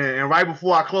 And right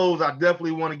before I close, I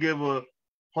definitely want to give a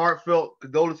heartfelt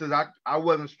condolences. I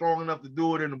wasn't strong enough to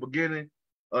do it in the beginning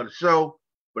of the show,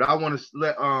 but I want to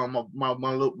let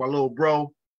my little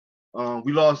bro.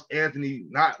 We lost Anthony,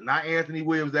 not Anthony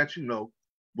Williams that you know,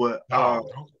 but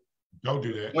don't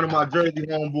do that. One of my Jersey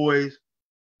homeboys.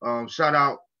 Shout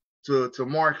out to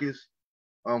Marcus,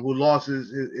 who lost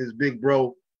his big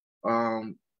bro,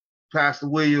 Pastor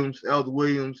Williams, Elder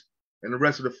Williams, and the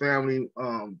rest of the family.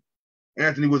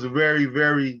 Anthony was a very,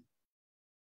 very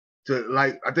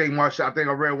I think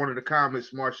I read one of the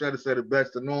comments. Marshetta said the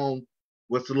best to know him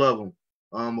was to love him.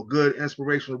 A good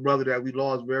inspirational brother that we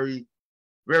lost very,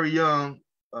 very young.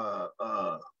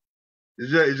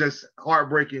 It's just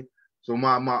heartbreaking. So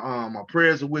my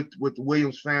prayers are with the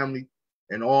Williams family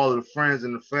and all of the friends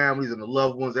and the families and the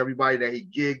loved ones, everybody that he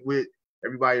gigged with,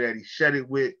 everybody that he shedded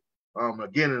with.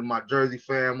 Again, in my Jersey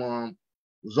fam,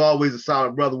 was always a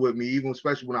solid brother with me, even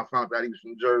especially when I found out he was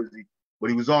from Jersey. But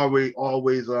he was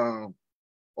always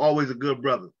a good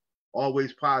brother,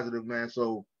 always positive, man.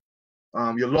 So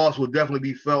your loss will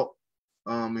definitely be felt,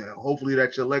 and hopefully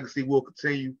that your legacy will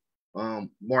continue.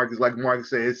 Marcus, like Marcus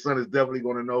said, his son is definitely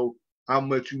going to know how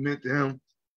much you meant to him,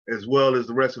 as well as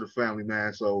the rest of the family,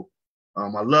 man. So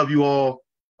I love you all.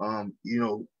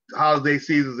 Holiday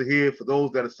seasons are here. For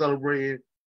those that are celebrating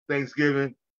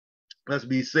Thanksgiving, let's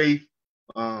be safe.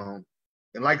 And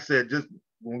like I said, just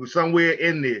when we're somewhere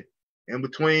in there, in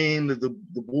between the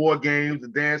board games, the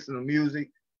dancing, the music,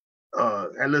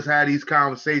 and let's have these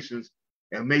conversations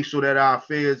and make sure that our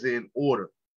affairs are in order.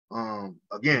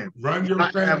 Again, run your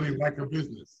family like a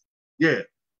business. Yeah,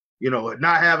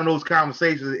 not having those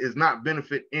conversations is not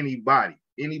benefit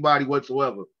anybody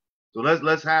whatsoever. So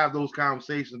let's have those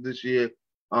conversations this year.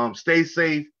 Stay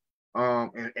safe.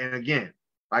 And again,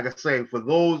 like I say, for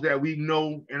those that we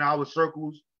know in our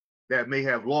circles that may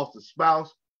have lost a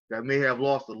spouse, that may have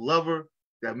lost a lover,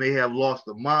 that may have lost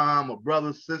a mom, a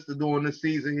brother, sister during this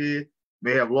season here,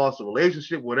 may have lost a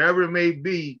relationship, whatever it may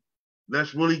be,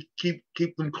 let's really keep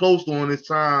them close during this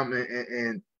time.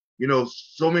 And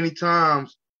so many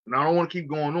times, and I don't want to keep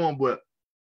going on, but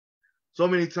so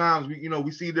many times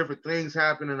we see different things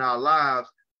happen in our lives,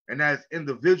 and as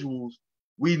individuals,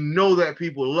 we know that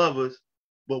people love us,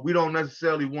 but we don't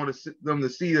necessarily want them to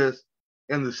see us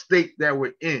in the state that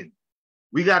we're in.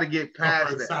 We got to get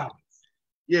past that. Silence.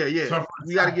 Yeah.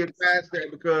 We got to get past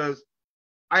that, because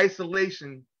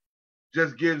isolation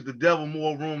just gives the devil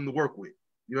more room to work with.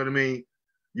 You know what I mean?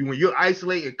 When you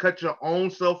isolate and cut your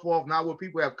own self off, not what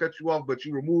people have cut you off, but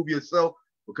you remove yourself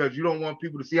because you don't want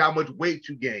people to see how much weight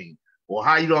you gain or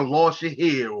how you done lost your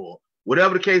hair or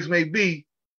whatever the case may be.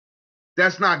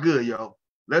 That's not good, yo.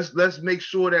 Let's make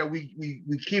sure that we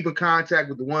keep in contact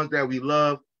with the ones that we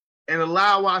love and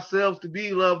allow ourselves to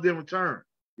be loved in return.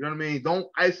 You know what I mean? Don't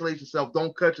isolate yourself.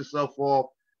 Don't cut yourself off.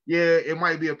 Yeah, it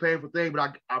might be a painful thing,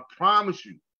 but I promise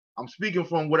you, I'm speaking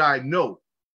from what I know.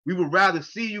 We would rather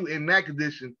see you in that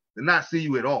condition than not see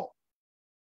you at all.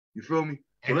 You feel me?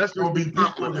 So let's just be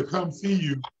people to come see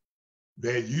you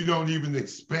that you don't even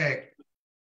expect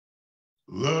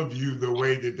love you the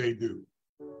way that they do.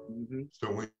 Mm-hmm.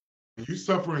 So when you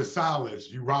suffer in silence,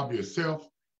 you rob yourself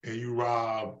and you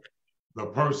rob the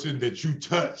person that you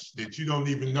touch, that you don't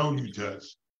even know you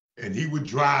touched. And he would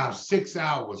drive 6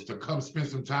 hours to come spend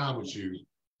some time with you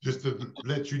just to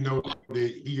let you know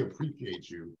that he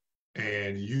appreciates you.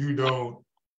 And you don't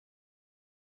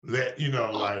let,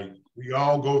 like we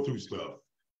all go through stuff,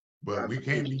 but we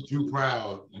can't be too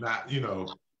proud not,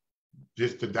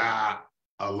 just to die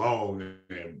alone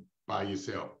and by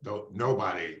yourself.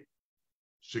 Nobody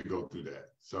should go through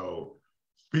that. So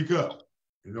speak up,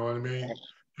 you know what I mean?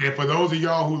 And for those of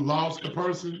y'all who lost the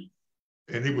person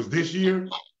and it was this year,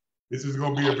 this is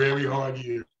going to be a very hard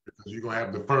year because you're gonna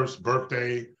have the first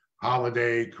birthday,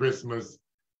 holiday, Christmas.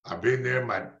 I've been there.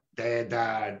 My dad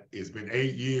died. It's been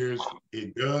 8 years.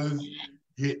 It does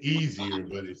get easier,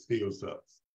 but it still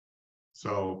sucks.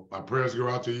 So my prayers go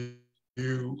out to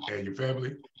you and your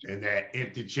family, and that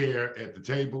empty chair at the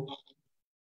table.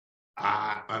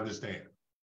 I understand.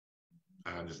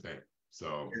 I understand.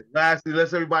 So And lastly,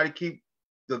 let's everybody keep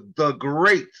the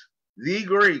great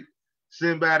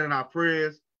Sinbad in our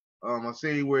prayers. I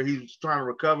see where he's trying to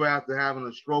recover after having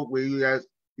a stroke, where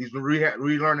he's been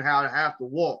relearning how to have to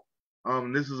walk.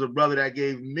 This is a brother that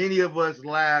gave many of us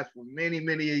lives for many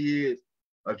years.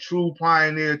 A true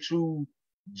pioneer, true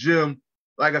gem.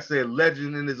 Like I said,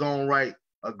 legend in his own right.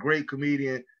 A great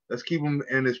comedian. Let's keep him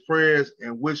in his prayers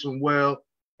and wish him well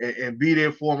and be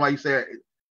there for him. Like you said,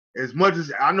 as much as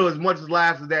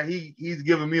laughs as that he's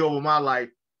given me over my life,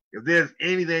 if there's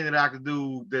anything that I could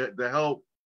do to help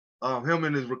him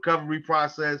in his recovery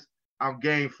process, I'm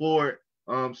game for it.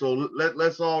 So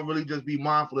let's all really just be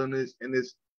mindful in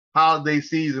this holiday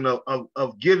season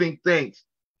of giving thanks,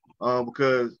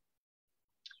 because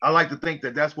I like to think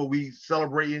that that's what we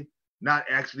celebrating, not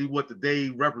actually what the day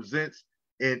represents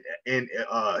and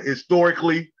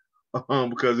historically,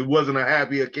 because it wasn't a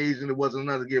happy occasion. It wasn't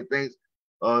enough to give thanks.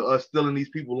 Us still in these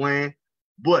people's land,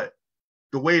 but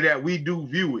the way that we do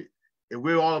view it, and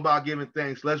we're all about giving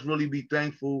thanks. Let's really be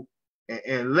thankful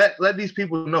and let these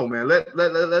people know, man.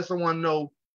 Let someone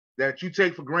know that you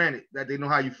take for granted that they know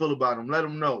how you feel about them. Let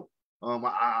them know.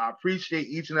 I appreciate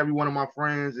each and every one of my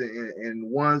friends and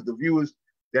the viewers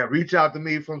that reach out to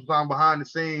me from time behind the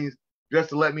scenes just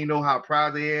to let me know how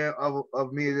proud they are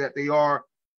of me, that they are.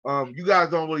 You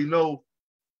guys don't really know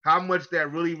how much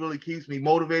that really keeps me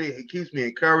motivated. It keeps me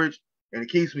encouraged, and it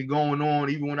keeps me going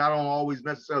on, even when I don't always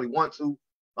necessarily want to.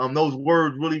 Those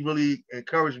words really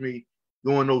encourage me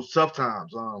during those tough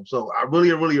times. So I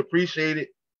really appreciate it,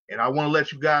 and I want to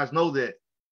let you guys know that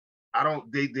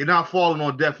they're not falling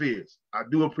on deaf ears. I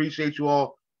do appreciate you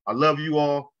all. I love you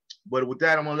all. But with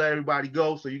that, I'm gonna let everybody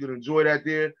go so you can enjoy that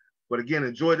there. But again,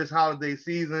 enjoy this holiday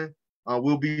season.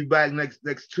 We'll be back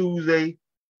next Tuesday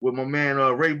with my man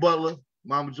Ray Butler.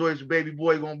 Mama Joyce, your baby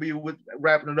boy, gonna be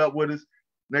wrapping it up with us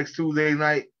next Tuesday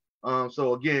night.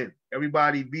 So again,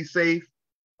 everybody be safe.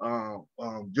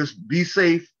 Just be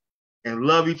safe and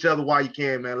love each other while you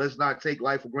can, man. Let's not take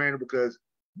life for granted, because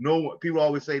people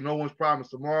always say no one's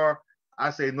promised tomorrow. I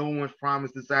say no one's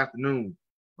promised this afternoon.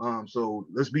 So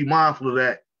let's be mindful of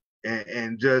that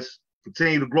and just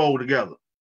continue to grow together.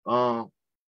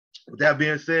 With that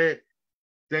being said,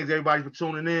 thanks everybody for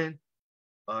tuning in.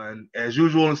 And as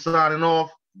usual, in signing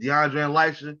off, DeAndre and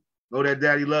Lisha, know that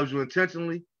Daddy loves you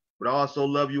intentionally, but I also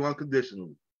love you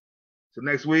unconditionally. So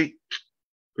next week,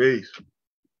 peace.